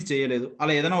అనుకున్నాను, ఇది చేయలేదు,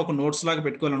 అలా ఏదైనా ఒక నోట్స్ లాగా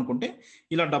పెట్టుకోవాలనుకుంటే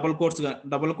ఇలా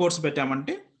డబుల్ కోట్స్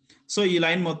పెట్టామంటే సో ఈ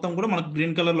లైన్ మొత్తం కూడా మనకు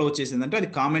గ్రీన్ కలర్లో వచ్చేసింది అంటే అది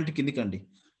కామెంట్ కిందికండి.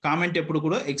 కామెంట్ ఎప్పుడు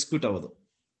కూడా ఎగ్జిక్యూట్ అవ్వదు.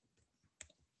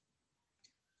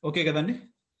 ఓకే కదండి.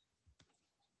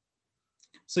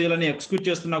 సో ఇలా నేను ఎగ్జిక్యూట్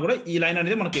చేస్తున్నా కూడా ఈ లైన్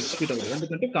అనేది మనకు ఎగ్జిక్యూట్ అవ్వదు,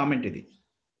 ఎందుకంటే కామెంట్ ఇది.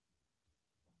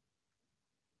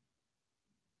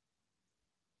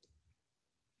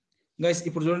 గైస్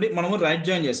ఇప్పుడు చూడండి, మనము రైట్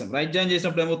జాయిన్ చేసాం. రైట్ జాయిన్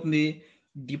చేసినప్పుడు ఏమవుతుంది,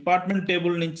 డిపార్ట్మెంట్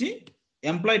టేబుల్ నుంచి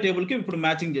ఎంప్లాయ్ టేబుల్ కి ఇప్పుడు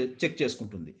మ్యాచింగ్ చెక్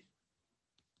చేసుకుంటుంది.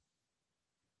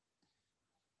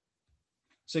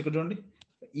 సో ఇక్కడ చూడండి,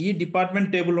 ఈ డిపార్ట్మెంట్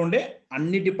టేబుల్ ఉండే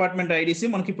అన్ని డిపార్ట్మెంట్ ఐడీసీ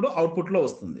మనకి ఇప్పుడు అవుట్పుట్ లో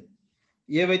వస్తుంది.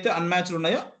 ఏవైతే అన్మ్యాచ్డ్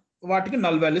ఉన్నాయో వాటికి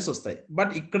నల్ వాల్యూస్ వస్తాయి.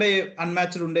 బట్ ఇక్కడే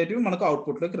అన్మ్యాచ్డ్ ఉండేటివి మనకు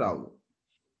అవుట్పుట్ లోకి రావు.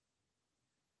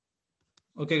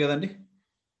 ఓకే కదండి.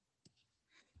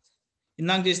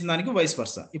 ఇందాక చేసిన దానికి వైస్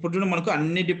వర్సా. ఇప్పుడు చూడండి మనకు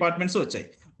అన్ని డిపార్ట్మెంట్స్ వచ్చాయి.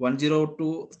 1 0 2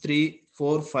 3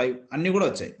 4 5 అన్ని కూడా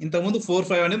వచ్చాయి. ఇంతకుముందు 4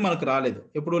 5 అనేది మనకు రాలేదు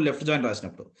ఎప్పుడు లెఫ్ట్ జాయిన్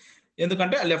రాసినప్పుడు.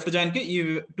 ఎందుకంటే ఆ లెఫ్ట్ జాయిన్ కి ఈ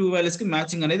 2 వాల్యూస్ కి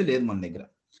మ్యాచింగ్ అనేది లేదు మన దగ్గర.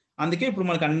 అందుకే ఇప్పుడు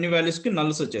మనకి అన్ని వాల్యూస్ కి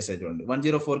నల్స్ వచ్చేసాయి. చూడండి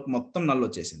 104 కి మొత్తం నల్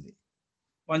వచ్చేసింది,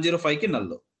 105 కి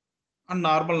null, and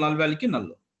normal null వాల్యూకి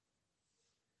null.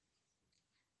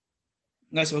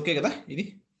 Guys okay కదా ఇది.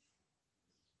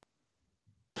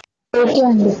 ఓకే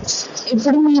అండి.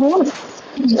 ఇప్పుడు మీరు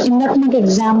ఇందాక మీకు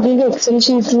ఎగ్జాంపుల్ గా ఎక్సెల్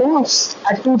షీట్ లో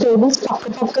 2 టేబుల్స్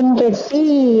పక్క పక్కన పెట్టి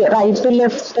right to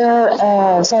left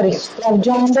left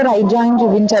join right join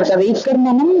చూపించారు కదా. ఇక్కడ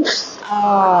మనం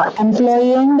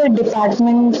employee and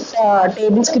department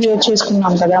tables create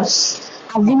చేసుకున్నాం కదా.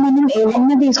 అవి మనం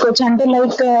ఏవైనా తీసుకోవచ్చు అంటే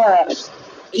లైక్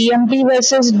ఈఎంపీ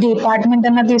వర్సెస్ డిపార్ట్మెంట్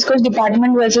అన్న తీసుకోవచ్చు,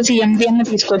 డిపార్ట్మెంట్ వర్సెస్ ఈఎంపీ అన్న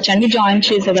తీసుకోవచ్చు అండి జాయిన్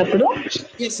చేసేటప్పుడు.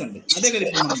 ఎస్ అండి, అదే కదా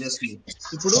ఇప్పుడు మనం చేస్తుంది.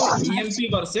 ఇప్పుడు ఈఎంపీ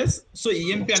వర్సెస్, సో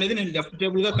ఈఎంపీ అనేది నేను లెఫ్ట్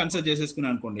టేబుల్ గా కన్సిడర్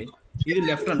చేసేసుకున్నాను అనుకోండి, ఇది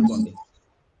లెఫ్ట్ అనుకోండి,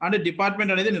 అంటే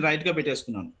డిపార్ట్మెంట్ అనేది నేను రైట్ గా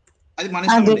పెట్టేసుకున్నాను. అది మన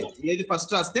ఇష్టం అండి, ఏది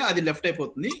ఫస్ట్ రాస్తే అది లెఫ్ట్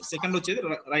అయిపోతుంది, సెకండ్ వచ్చేది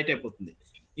రైట్ అయిపోతుంది.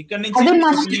 ఇక్కడ నుంచి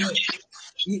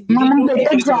మనం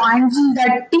పెట్టే జాయింట్స్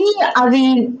బట్టి అది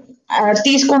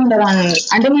తీసుకుంటారండి.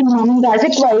 అంటే మనం రాసే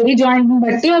క్వైరీ జాయింట్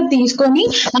బట్టి అది తీసుకొని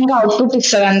మనకి అవుట్పుట్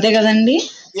ఇస్తారు, అంతే కదండి.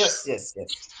 ఎస్ ఎస్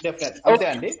ఎస్ డెఫినెట్ అంతే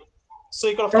అండి. సో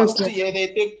ఇక్కడ ఫస్ట్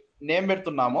ఏదైతే నేమ్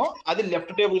పెడుతున్నామో అది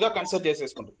లెఫ్ట్ టేబుల్ గా కన్సిడర్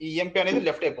చేసేసుకుంటుంది. ఈ ఎంపీ అనేది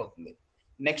లెఫ్ట్ అయిపోతుంది.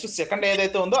 నెక్స్ట్ సెకండ్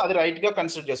ఏదైతే ఉందో అది రైట్ గా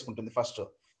కన్సిడర్ చేసుకుంటుంది. ఫస్ట్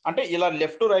అంటే ఇలా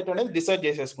లెఫ్ట్ రైట్ అనేది డిసైడ్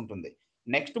చేసేసుకుంటుంది.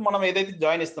 నెక్స్ట్ మనం ఏదైతే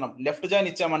జాయిన్ ఇస్తున్నాం, లెఫ్ట్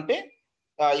జాయిన్ ఇచ్చామంటే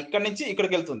ఇక్కడ నుంచి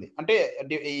ఇక్కడికి వెళ్తుంది, అంటే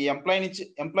ఈ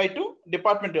ఎంప్లాయ్ టు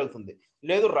డిపార్ట్మెంట్ వెళ్తుంది.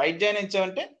 లేదు రైట్ జాయిన్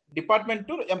ఇచ్చామంటే డిపార్ట్మెంట్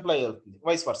టు ఎంప్లాయ్ వెళ్తుంది,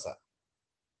 వైస్ వర్సా.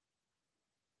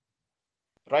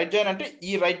 రైట్ జాయిన్ అంటే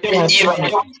ఈ రైట్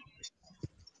టేబుల్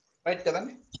రైట్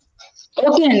కదండి.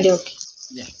 ఓకే అండి.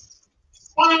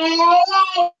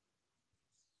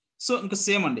 సో ఇంకా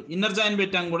సేమ్ అండి, ఇన్నర్ జాయిన్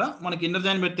పెట్టాం కూడా. మనకి ఇన్నర్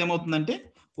జాయిన్ పెడితే ఏమవుతుందంటే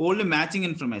ఓన్లీ మ్యాచింగ్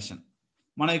ఇన్ఫర్మేషన్,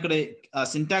 మనం ఇక్కడ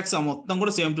సింటాక్స్ మొత్తం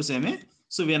కూడా సేమ్ టు సేమే.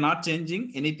 So we are not changing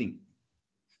anything.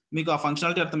 మీకు ఆ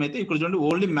ఫంక్షనాలిటీ అర్థమైతే ఇక్కడ చూడండి,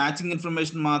 ఓన్లీ మ్యాచింగ్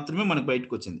ఇన్ఫర్మేషన్ మాత్రమే మనకు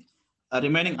బయటకు వచ్చింది.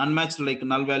 Remaining unmatched like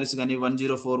null values కానీ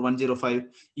 104 105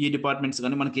 ఈ డిపార్ట్మెంట్స్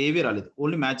కానీ మనకి ఏవీ రాలేదు,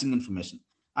 ఓన్లీ మ్యాచింగ్ ఇన్ఫర్మేషన్.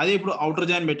 అదే ఇప్పుడు అవుటర్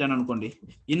జాయిన్ పెట్టాను అనుకోండి,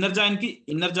 ఇన్నర్ జాయిన్ కి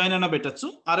ఇన్నర్ జాయిన్ అయినా పెట్టచ్చు,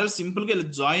 ఆర్ఎల్ సింపుల్ గా ఇలా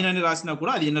జాయిన్ అని రాసినా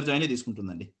కూడా అది ఇన్నర్ జాయిన్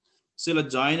తీసుకుంటుందండి. సో ఇలా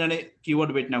జాయిన్ అనే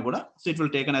కీవర్డ్ పెట్టినా కూడా so it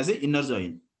will taken as a inner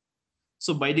join.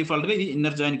 So by default గా ఇది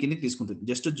ఇన్నర్ జాయిన్ కింద తీసుకుంటుంది,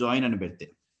 జస్ట్ జాయిన్ అని పెడితే.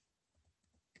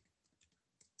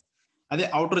 అదే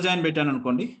అవుటర్ జాయిన్ పెట్టాను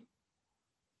అనుకోండి,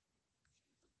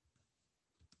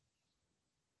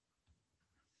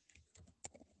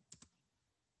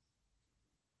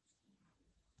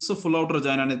 సో ఫుల్ అవుటర్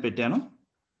జాయిన్ అనేది పెట్టాను.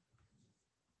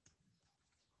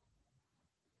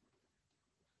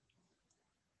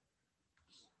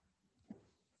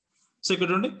 సో ఇక్కడ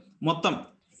చూడండి మొత్తం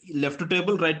left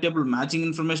table right table matching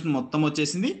information మొత్తం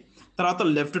వచ్చేసింది. తర్వాత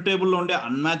లెఫ్ట్ టేబుల్లో ఉండే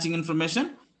అన్మ్యాచింగ్ ఇన్ఫర్మేషన్,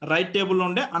 రైట్ టేబుల్లో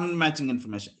ఉండే అన్మ్యాచింగ్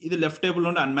ఇన్ఫర్మేషన్. ఇది లెఫ్ట్ టేబుల్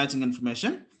ఉండే అన్మ్యాచింగ్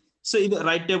ఇన్ఫర్మేషన్, సో ఇది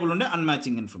రైట్ టేబుల్ ఉండే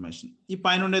అన్మ్యాచింగ్ ఇన్ఫర్మేషన్. ఈ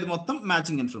పైన ఉండేది మొత్తం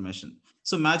matching information.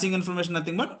 So matching information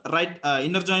nothing but right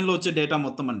inner join లో వచ్చే డేటా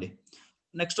మొత్తం అండి.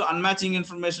 Next అన్మ్యాచింగ్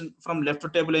information from left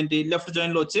table ఏంటి, లెఫ్ట్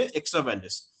జాయిన్ లో వచ్చే ఎక్స్ట్రా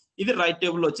వాల్యూస్. ఇది రైట్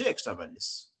టేబుల్ లో వచ్చే extra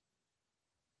values.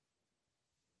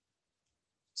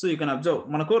 So you can observe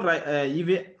మనకు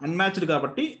ఇవి అన్మ్యాచ్డ్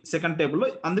కాబట్టి సెకండ్ టేబుల్లో,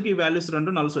 అందుకే ఈ వాల్యూస్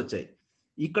రెండు నల్స్ వచ్చాయి.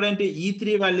 ఇక్కడ ఏంటి ఈ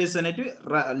 3 వాల్యూస్ అనేవి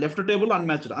లెఫ్ట్ టేబుల్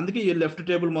అన్మ్యాచ్డ్, అందుకే ఈ లెఫ్ట్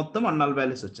టేబుల్ మొత్తం నల్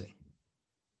వాల్యూస్ వచ్చాయి.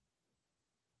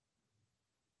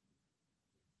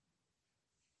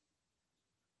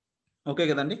 ఓకే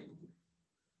కదండి.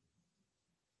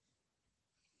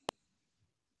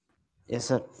 Yes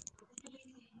sir.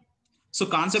 సో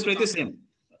కాన్సెప్ట్ అయితే సేమ్.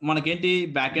 మనకేంటి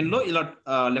బ్యాక్ ఎండ్ లో ఇలా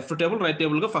లెఫ్ట్ టేబుల్ రైట్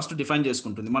టేబుల్ గా ఫస్ట్ డిఫైన్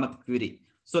చేసుకుంటుంది మన క్వెరీ.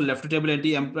 సో లెఫ్ట్ టేబుల్ ఏంటి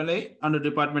ఎంప్లాయ్ అండ్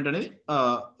డిపార్ట్మెంట్ అనేది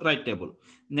రైట్ టేబుల్.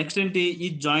 నెక్స్ట్ ఏంటి ఈ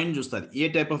జాయిన్ చూస్తుంది, ఏ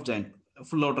టైప్ ఆఫ్ జాయిన్,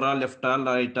 ఫుల్ అవుటరా లెఫ్టా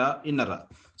రైటా ఇన్నరా.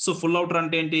 సో ఫుల్ అవుటర్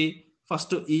అంటే ఏంటి,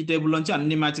 ఫస్ట్ ఈ టేబుల్ నుంచి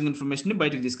అన్ని మ్యాచింగ్ ఇన్ఫర్మేషన్ ని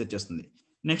బయటకు తీసుకొచ్చేస్తుంది.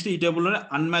 నెక్స్ట్ ఈ టేబుల్లోనే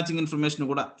అన్మ్యాచింగ్ ఇన్ఫర్మేషన్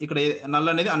కూడా, ఇక్కడ నల్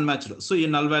అనేది అన్మ్యాచ్డ్, సో ఈ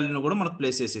నల్ వాల్యూని కూడా మనకు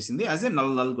ప్లేస్ చేసేసింది యాజ్ ఏ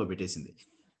నల్ గా పెట్టేసింది.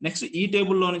 నెక్స్ట్ ఈ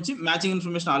టేబుల్లో నుంచి మ్యాచింగ్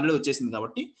ఇన్ఫర్మేషన్ ఆల్రెడీ వచ్చేసింది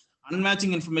కాబట్టి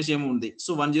అన్మ్యాచింగ్ ఇన్ఫర్మేషన్ ఏముంది,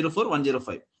 సో 104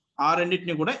 105 ఆ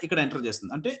రెండింటిని కూడా ఇక్కడ ఎంటర్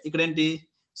చేస్తుంది. అంటే ఇక్కడ ఏంటి,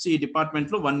 సో ఈ డిపార్ట్మెంట్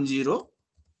లో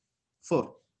 104,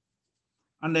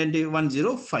 అండ్ ఏంటి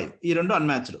 105 ఈ రెండు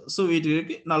అన్మ్యాచ్డ్. సో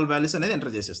వీటికి నల్ వాల్యూస్ అనేది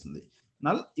ఎంటర్ చేసేస్తుంది.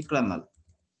 నల్ ఇక్కడ నల్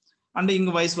అంటే ఇంక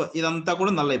వైస్ ఇదంతా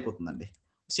కూడా నల్ అయిపోతుందండి.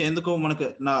 సో ఎందుకు మనకు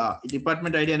నా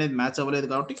డిపార్ట్మెంట్ ఐడి అనేది మ్యాచ్ అవ్వలేదు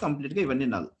కాబట్టి కంప్లీట్గా ఇవన్నీ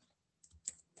నల్.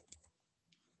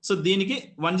 సో దీనికి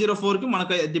 104కి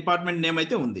మనకు డిపార్ట్మెంట్ నేమ్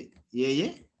అయితే ఉంది ఏఏ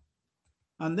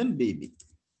అండ్ దెన్ బీబీ.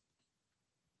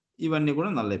 ఇవన్నీ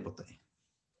కూడా నల్ అయిపోతాయి.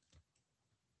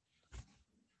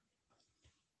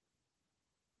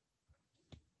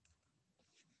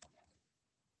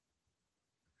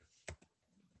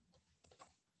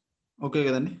 ఓకే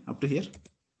కదండి up to hear?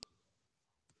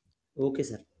 Okay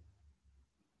sir.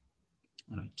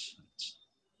 Right.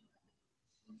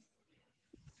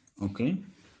 Okay,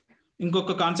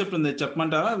 ఇంకొక కాన్సెప్ట్ ఉంది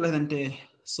చెప్పమంటారా లేదంటే?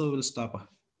 So will stop.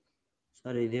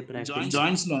 సార్ ఇదే ప్రాక్టీస్.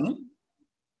 జాయిన్స్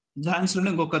లోనే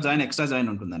ఇంకొక జాయిన్ ఎక్స్ట్రా జాయిన్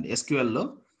ఉంటుందండి SQL లో.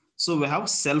 So we have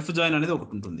self join అనేది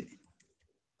ఒకటి ఉంటుంది.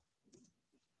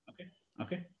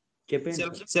 ఓకే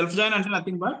చెప్పండి. సెల్ఫ్ జాయిన్ అంటే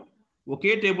నథింగ్ బట్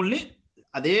ఒకే టేబుల్ని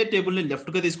అదే టేబుల్ని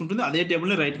లెఫ్ట్గా తీసుకుంటుంది, అదే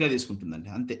టేబుల్ని రైట్గా తీసుకుంటుందండి,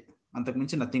 అంతే,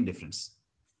 అంతకుమించి నథింగ్ డిఫరెన్స్.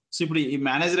 సో ఇప్పుడు ఈ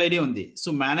మేనేజర్ ఐడి ఉంది. So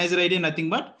manager ID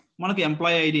nothing but మనకు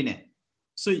ఎంప్లాయీ ఐడినే.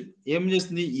 సో ఏం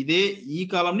చేస్తుంది, ఇదే ఈ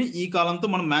కాలంని ఈ కాలంతో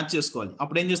మనం మ్యాచ్ చేసుకోవాలి.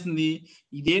 అప్పుడు ఏం చేస్తుంది,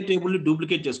 ఇదే టేబుల్ని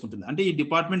డూప్లికేట్ చేసుకుంటుంది. అంటే ఈ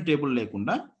డిపార్ట్మెంట్ టేబుల్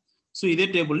లేకుండా సో ఇదే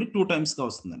టేబుల్ని 2 టైమ్స్గా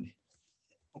వస్తుందండి.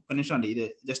 ఒక్క నిమిషం అండి, ఇదే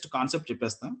జస్ట్ కాన్సెప్ట్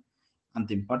చెప్పేస్తాం, అంత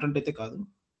ఇంపార్టెంట్ అయితే కాదు.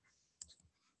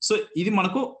 సో ఇది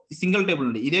మనకు సింగిల్ టేబుల్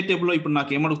అండి. ఇదే టేబుల్లో ఇప్పుడు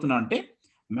నాకు ఏమడుగుతున్నా అంటే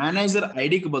మేనేజర్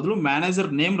ఐడికి బదులు మేనేజర్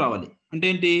నేమ్ రావాలి. అంటే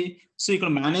ఏంటి, సో ఇక్కడ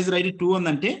మేనేజర్ ఐడి 2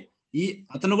 ఉందంటే ఈ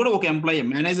అతను కూడా ఒక ఎంప్లాయీ,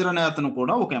 మేనేజర్ అనే అతను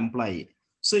కూడా ఒక ఎంప్లాయీ.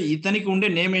 సో ఇతనికి ఉండే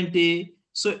నేమ్ ఏంటి,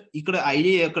 సో ఇక్కడ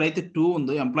ఐడి ఎక్కడైతే 2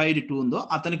 ఉందో, ఎంప్లాయీ ఐడి 2 ఉందో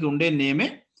అతనికి ఉండే నేమే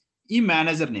ఈ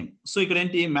మేనేజర్ నేమ్. సో ఇక్కడ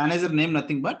ఏంటి, manager name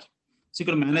nothing but, so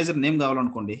ఇక్కడ manager name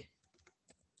కావాలనుకోండి,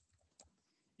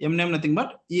 M name nothing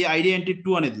but ఈ ఐడి ఏంటి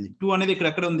 2 అనేది, 2 అనేది ఇక్కడ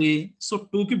ఎక్కడ ఉంది, సో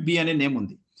 2కి బి అనే నేమ్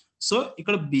ఉంది. సో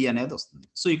ఇక్కడ బి అనేది వస్తుంది.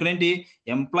 సో ఇక్కడ ఏంటి,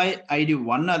 ఎంప్లాయీ ఐడి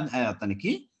 1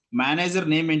 అతనికి మేనేజర్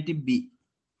నేమ్ ఏంటి బి.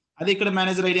 అదే ఇక్కడ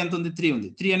మేనేజర్ ఐడి ఎంత ఉంది, 3 ఉంది.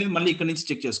 3 అనేది మళ్ళీ ఇక్కడ నుంచి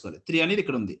చెక్ చేసుకోవాలి, 3 అనేది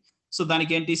ఇక్కడ ఉంది. సో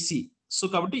దానికి ఏంటి సి. సో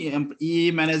కాబట్టి ఈ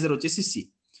మేనేజర్ వచ్చేసి సి.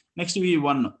 నెక్స్ట్ ఈ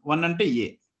 1 అంటే ఏ.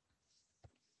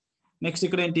 నెక్స్ట్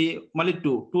ఇక్కడ ఏంటి మళ్ళీ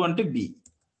 2 అంటే బి,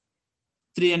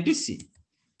 3 అంటే సి.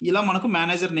 ఇలా మనకు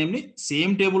మేనేజర్ నేమ్ని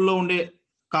సేమ్ టేబుల్లో ఉండే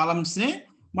కాలమ్స్నే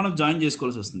మనం జాయిన్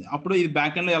చేసుకోవాల్సి వస్తుంది. అప్పుడు ఇది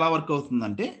బ్యాక్ ఎండ్లో ఎలా వర్క్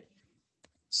అవుతుందంటే,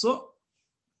 సో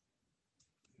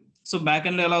బ్యాక్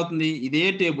ఎండ్లో ఎలా అవుతుంది, ఇదే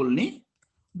టేబుల్ని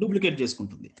డూప్లికేట్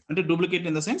చేసుకుంటుంది. అంటే డూప్లికేట్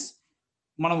ఇన్ ద సెన్స్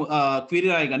మనం క్వీరీ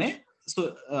రాయగానే సో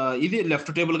ఇది లెఫ్ట్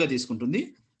టేబుల్గా తీసుకుంటుంది.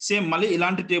 సేమ్ మళ్ళీ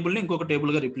ఇలాంటి టేబుల్ని ఇంకొక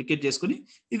టేబుల్గా రిప్లికేట్ చేసుకుని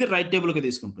ఇది రైట్ టేబుల్గా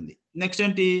తీసుకుంటుంది. నెక్స్ట్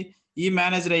ఏంటి, ఈ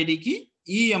మేనేజర్ ఐడికి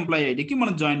ఈ ఎంప్లాయీ ఐడికి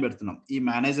మనం జాయిన్ పెడుతున్నాం. ఈ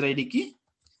మేనేజర్ ఐడికి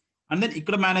అండ్ దెన్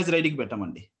ఇక్కడ మేనేజర్ ఐడికి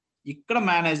పెట్టామండి, ఇక్కడ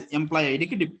ఎంప్లాయీ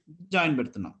ఐడికి జాయిన్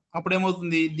పెడుతున్నాం. అప్పుడు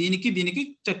ఏమవుతుంది, దీనికి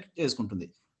చెక్ చేసుకుంటుంది.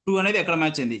 2 అనేది ఎక్కడ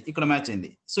మ్యాచ్ అయింది, ఇక్కడ మ్యాచ్ అయింది.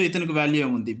 సో ఇతనికి వాల్యూ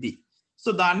ఏముంది బి, సో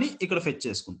దాన్ని ఇక్కడ ఫెచ్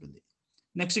చేసుకుంటుంది.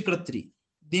 నెక్స్ట్ ఇక్కడ 3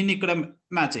 దీన్ని ఇక్కడ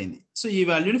మ్యాచ్ అయింది, సో ఈ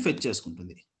వాల్యూని ఫెచ్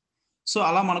చేసుకుంటుంది. సో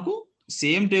అలా మనకు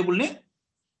సేమ్ టేబుల్ని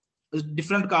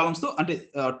డిఫరెంట్ కాలమ్స్తో, అంటే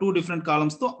 2 డిఫరెంట్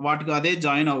కాలమ్స్తో వాటికి అదే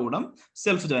జాయిన్ అవ్వడం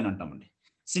సెల్ఫ్ జాయిన్ అంటామండి.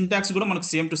 సింటాక్స్ కూడా మనకు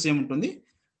సేమ్ టు సేమ్ ఉంటుంది.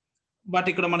 బట్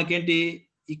ఇక్కడ మనకేంటి,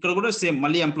 ఇక్కడ కూడా సేమ్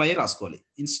మళ్ళీ ఎంప్లాయీ రాసుకోవాలి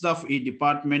ఇన్స్టెడ్ ఆఫ్ ఈ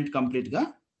డిపార్ట్మెంట్ కంప్లీట్గా.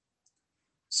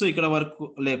 సో ఇక్కడ వర్క్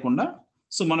లేకుండా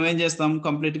సో మనం ఏం చేస్తాం,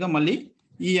 కంప్లీట్గా మళ్ళీ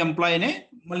ఈ ఎంప్లాయీనే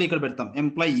మళ్ళీ ఇక్కడ పెడతాం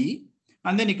ఎంప్లాయీ.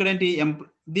 అండ్ దెన్ ఇక్కడ ఏంటి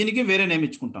దీనికి వేరే నేమ్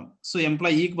ఇచ్చుకుంటాం. సో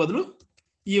ఎంప్లాయీకి బదులు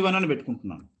E1 అని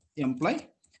పెట్టుకుంటున్నాను, ఎంప్లాయీ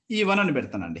E1 అని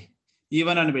పెడతానండి.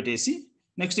 E1 అని పెట్టేసి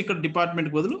నెక్స్ట్ ఇక్కడ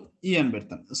డిపార్ట్మెంట్కి బదులు E అని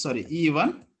పెడతాను, sorry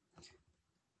E1.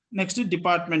 Next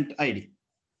department ID.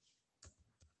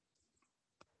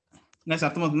 Next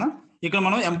అర్థమవుతుందా, ఇక్కడ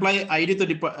మనం ఎంప్లాయీ ఐడితో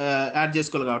యాడ్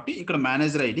చేసుకోవాలి కాబట్టి ఇక్కడ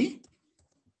manager ID,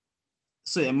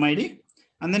 so MID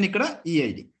and then ఇక్కడ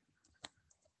ఈఐడి.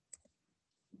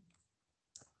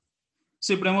 సో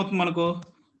ఇప్పుడు ఏమవుతుంది మనకు,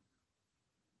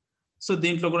 సో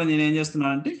దీంట్లో కూడా నేను ఏం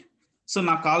చేస్తున్నానంటే, సో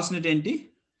నాకు కావాల్సినవి ఏంటి,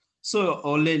 so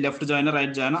only left join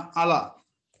right join అలా.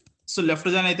 సో లెఫ్ట్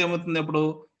జాయిన్ అయితే ఏమవుతుంది, అప్పుడు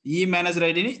ఈ మేనేజర్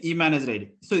ఐడిని ఈ మేనేజర్ ఐడి,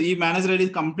 సో ఈ మేనేజర్ ఐడి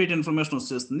కంప్లీట్ ఇన్ఫర్మేషన్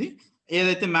వచ్చేస్తుంది.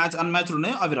 ఏదైతే అన్మ్యాచ్డ్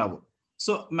ఉన్నాయో అవి రావు.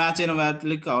 సో మ్యాచ్ అయిన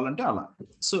వాటికి కావాలంటే అలా.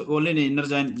 సో ఓన్లీ నేను ఇన్నర్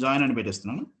జాయిన్ అని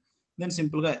పెట్టేస్తున్నాను. దెన్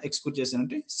సింపుల్గా ఎక్స్క్యూట్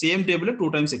చేశానంటే సేమ్ టేబుల్ 2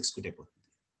 టైమ్స్ ఎక్స్క్యూట్ అయిపోతుంది.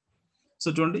 సో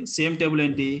చూడండి సేమ్ టేబుల్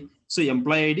ఏంటి, సో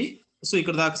ఎంప్లాయీ ఐడి, సో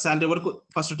ఇక్కడ దాకా శాలరీ వరకు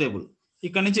ఫస్ట్ టేబుల్,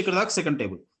 ఇక్కడ నుంచి ఇక్కడ దాకా సెకండ్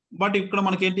టేబుల్. బట్ ఇక్కడ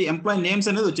మనకేంటి ఎంప్లాయీ నేమ్స్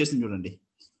అనేది వచ్చేసింది చూడండి.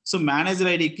 సో మేనేజర్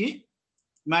ఐడి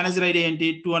ఏంటి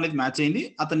 2 అనేది మ్యాచ్ అయింది,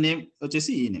 అతని నేమ్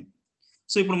వచ్చేసి ఈ నేమ్.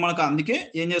 సో ఇప్పుడు మనకు అందుకే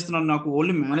ఏం చేస్తున్నాను, నాకు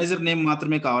ఓన్లీ మేనేజర్ నేమ్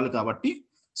మాత్రమే కావాలి కాబట్టి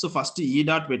సో ఫస్ట్ ఈ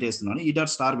డాట్ పెట్టేస్తున్నాను, ఈ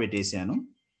డాట్ స్టార్ పెట్టేసాను.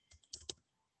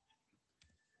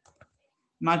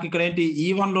 నాకు ఇక్కడ ఏంటి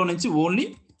E1 లో నుంచి ఓన్లీ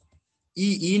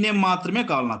ఈ నేమ్ మాత్రమే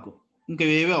కావాలి నాకు, ఇంకా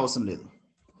ఏవీ అవసరం లేదు.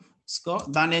 సో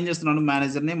దాన్ని ఏం చేస్తున్నాను,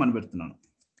 మేనేజర్ నేమ్ అని పెడుతున్నాను.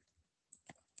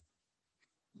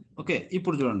 ఓకే,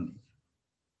 ఇప్పుడు చూడండి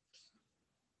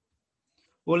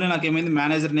ఓన్లీ నాకు ఏమైంది,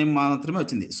 మేనేజర్ నేమ్ మాత్రమే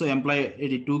వచ్చింది. సో ఎంప్లాయీ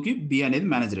ఐడి 2కి బి అనేది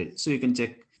manager ID. So you can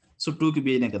check. So 2కి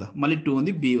బి అనే కదా, మళ్ళీ 2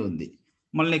 ఉంది, బి ఉంది,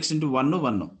 మళ్ళీ నెక్స్ట్ ఇంటూ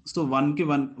 1. సో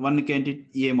 1కి ఏంటి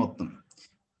ఏ మొత్తం.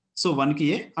 సో 1కి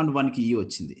ఏ అండ్ 1కి ఈ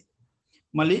వచ్చింది.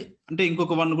 మళ్ళీ అంటే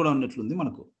ఇంకొక 1 కూడా ఉన్నట్లుంది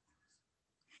మనకు.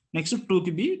 నెక్స్ట్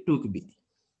 2కి బి 2కి బి.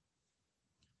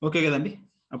 ఓకే కదండి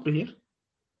up to hear.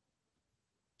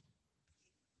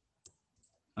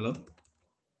 Hello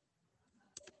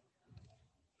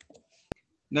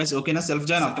guys, ఓకేనా? సెల్ఫ్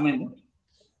జాయిన్ అర్థమైంది?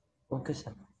 Okay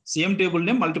sir. Same table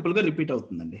name multiple గా రిపీట్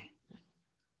అవుతుందండి.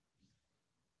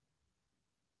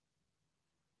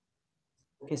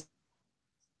 ఓకే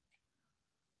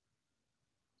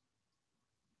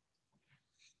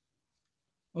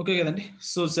ఓకే కదండి.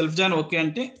 సో సెల్ఫ్ జాయిన్ ఓకే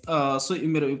అంటే సో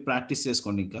మీరు ప్రాక్టీస్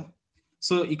చేసుకోండి ఇంకా.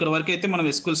 సో ఇక్కడ వరకు అయితే మనం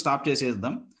SQL స్టాప్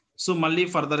చేసేద్దాం. సో మళ్ళీ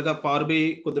ఫర్దర్ గా పవర్ బి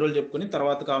కొద్ది రోజులు చెప్పుకొని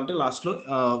తర్వాత కావాలంటే లాస్ట్ లో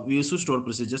views store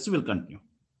procedures will continue.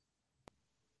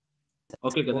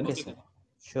 Okay కదండి. Okay sir,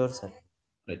 sure sir.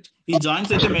 Right, ఈ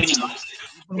జాయిన్స్ అయితే మెయిన్.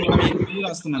 ఇప్పుడు మనం ఈ క్వరీ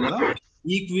రాస్తున్నాం కదా,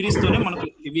 ఈ క్వరీస్ తోనే మనకు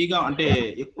హెవీగా అంటే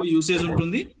ఎక్కువ యూసేజ్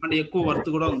ఉంటుంది అండ్ ఎక్కువ వర్త్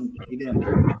కూడా ఉంటుంది. ఇదే అండి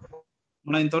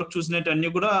మనం ఇంతవరకు చూసినట్టు అన్ని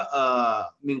కూడా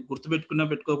మీకు గుర్తుపెట్టుకున్నా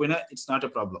పెట్టుకోకపోయినా it's not a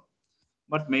problem.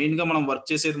 But main గా మనం వర్క్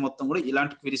చేసేది మొత్తం కూడా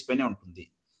ఇలాంటి క్వరీస్ పైనే ఉంటుంది.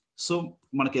 సో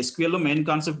మనకి SQL లో మెయిన్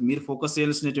కాన్సెప్ట్ మీరు ఫోకస్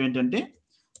చేయాల్సినవి ఏంటంటే,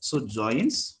 సో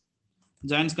జాయిన్స్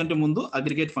కంటే ముందు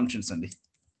అగ్రిగేట్ ఫంక్షన్స్ అండి.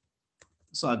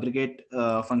 So aggregate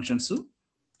functions.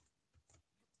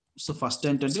 So first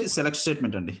ఏంటంటే సెలెక్ట్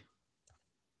స్టేట్మెంట్ అండి.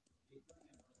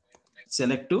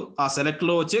 ఆ సెలెక్ట్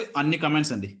లో వచ్చే అన్ని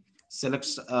కమెంట్స్ అండి.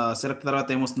 సెలెక్ట్ తర్వాత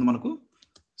ఏమొస్తుంది మనకు,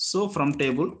 సో ఫ్రమ్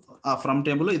టేబుల్. ఆ ఫ్రమ్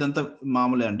టేబుల్ ఇదంతా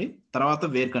మామూలే అండి. తర్వాత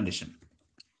వేర్ కండిషన్,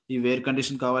 ఈ వేర్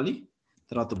కండిషన్ కావాలి.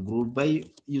 తర్వాత గ్రూప్ బై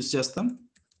యూజ్ చేస్తాం,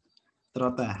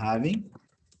 తర్వాత హ్యావింగ్,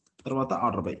 తర్వాత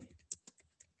ఆర్డర్ బై.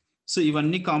 సో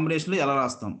ఇవన్నీ కాంబినేషన్లో ఎలా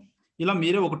రాస్తాం, ఇలా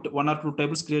మీరే ఒక 1 or 2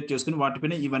 టేబుల్స్ క్రియేట్ చేసుకుని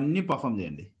వాటిపైన ఇవన్నీ పర్ఫామ్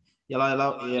చేయండి. ఎలా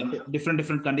అంటే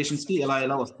డిఫరెంట్ కండిషన్స్ కి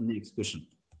ఎలా వస్తుంది ఎగ్జిక్యూషన్.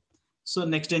 సో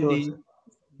నెక్స్ట్ ఏంటి,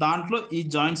 దాంట్లో ఈ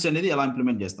జాయింట్స్ అనేది ఎలా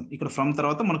ఇంప్లిమెంట్ చేస్తాం. ఇక్కడ ఫ్రమ్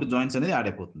తర్వాత మనకు జాయింట్స్ అనేది యాడ్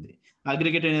అయిపోతుంది.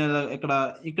 అగ్రిగేట్ అనేది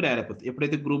ఇక్కడ యాడ్ అయిపోతుంది.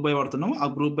 ఎప్పుడైతే గ్రూప్ బై వాడుతున్నామో ఆ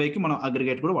గ్రూప్ బైకి మనం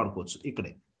అగ్రిగేట్ కూడా వాడుకోవచ్చు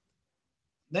ఇక్కడే.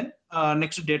 దెన్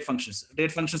నెక్స్ట్ డేట్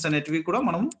ఫంక్షన్స్ అనేటివి కూడా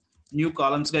మనం న్యూ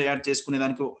కాలమ్స్ గా యాడ్ చేసుకునే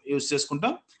దానికి యూజ్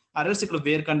చేసుకుంటాం. అరెల్స్ ఇక్కడ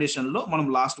వేర్ కండిషన్ లో మనం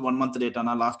లాస్ట్ 1 month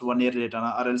డేటానా, లాస్ట్ 1 year డేటానా,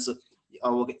 అరెల్స్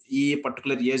ఈ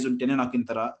పర్టికులర్ ఏజ్ ఉంటేనే నాకు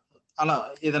ఇంతరా, అలా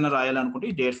ఏదైనా రాయాలనుకుంటే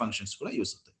ఈ డేట్ ఫంక్షన్స్ కూడా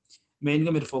యూస్ అవుతాయి. మెయిన్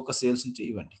గా మీరు ఫోకస్ చేయాల్సింది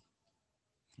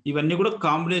ఇవన్నీ కూడా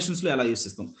కాంబినేషన్స్ లో ఎలా యూస్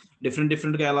చేస్తాం,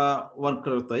 డిఫరెంట్ గా ఎలా వర్క్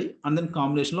అవుతాయి, అండ్ దెన్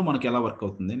కాంబినేషన్ లో మనకి ఎలా వర్క్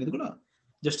అవుతుంది అనేది కూడా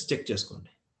జస్ట్ చెక్ చేసుకోండి.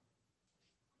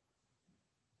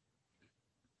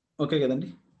 ఓకే కదండి.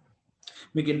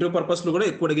 మీకు ఇంటర్వ్యూ పర్పస్ లో కూడా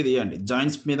ఎక్కువ అడిగేది ఇవ్వండి,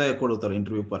 జాయిన్స్ మీద ఎక్కువ అడుగుతారు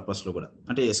ఇంటర్వ్యూ పర్పస్ లో కూడా.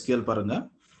 అంటే SQL పరంగా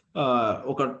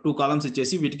ఒక 2 కాలమ్స్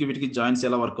ఇచ్చేసి వీటికి జాయిన్స్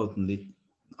ఎలా వర్క్ అవుతుంది,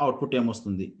 అవుట్పుట్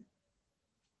ఏమొస్తుంది.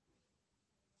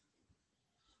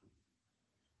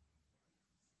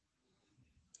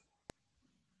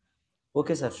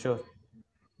 Okay sir, sure.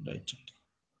 Right,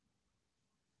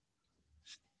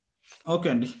 okay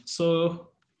అండి. సో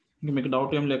మీకు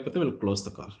డౌట్ ఏం లేకపోతే విల్ క్లోజ్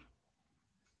ద కాల్.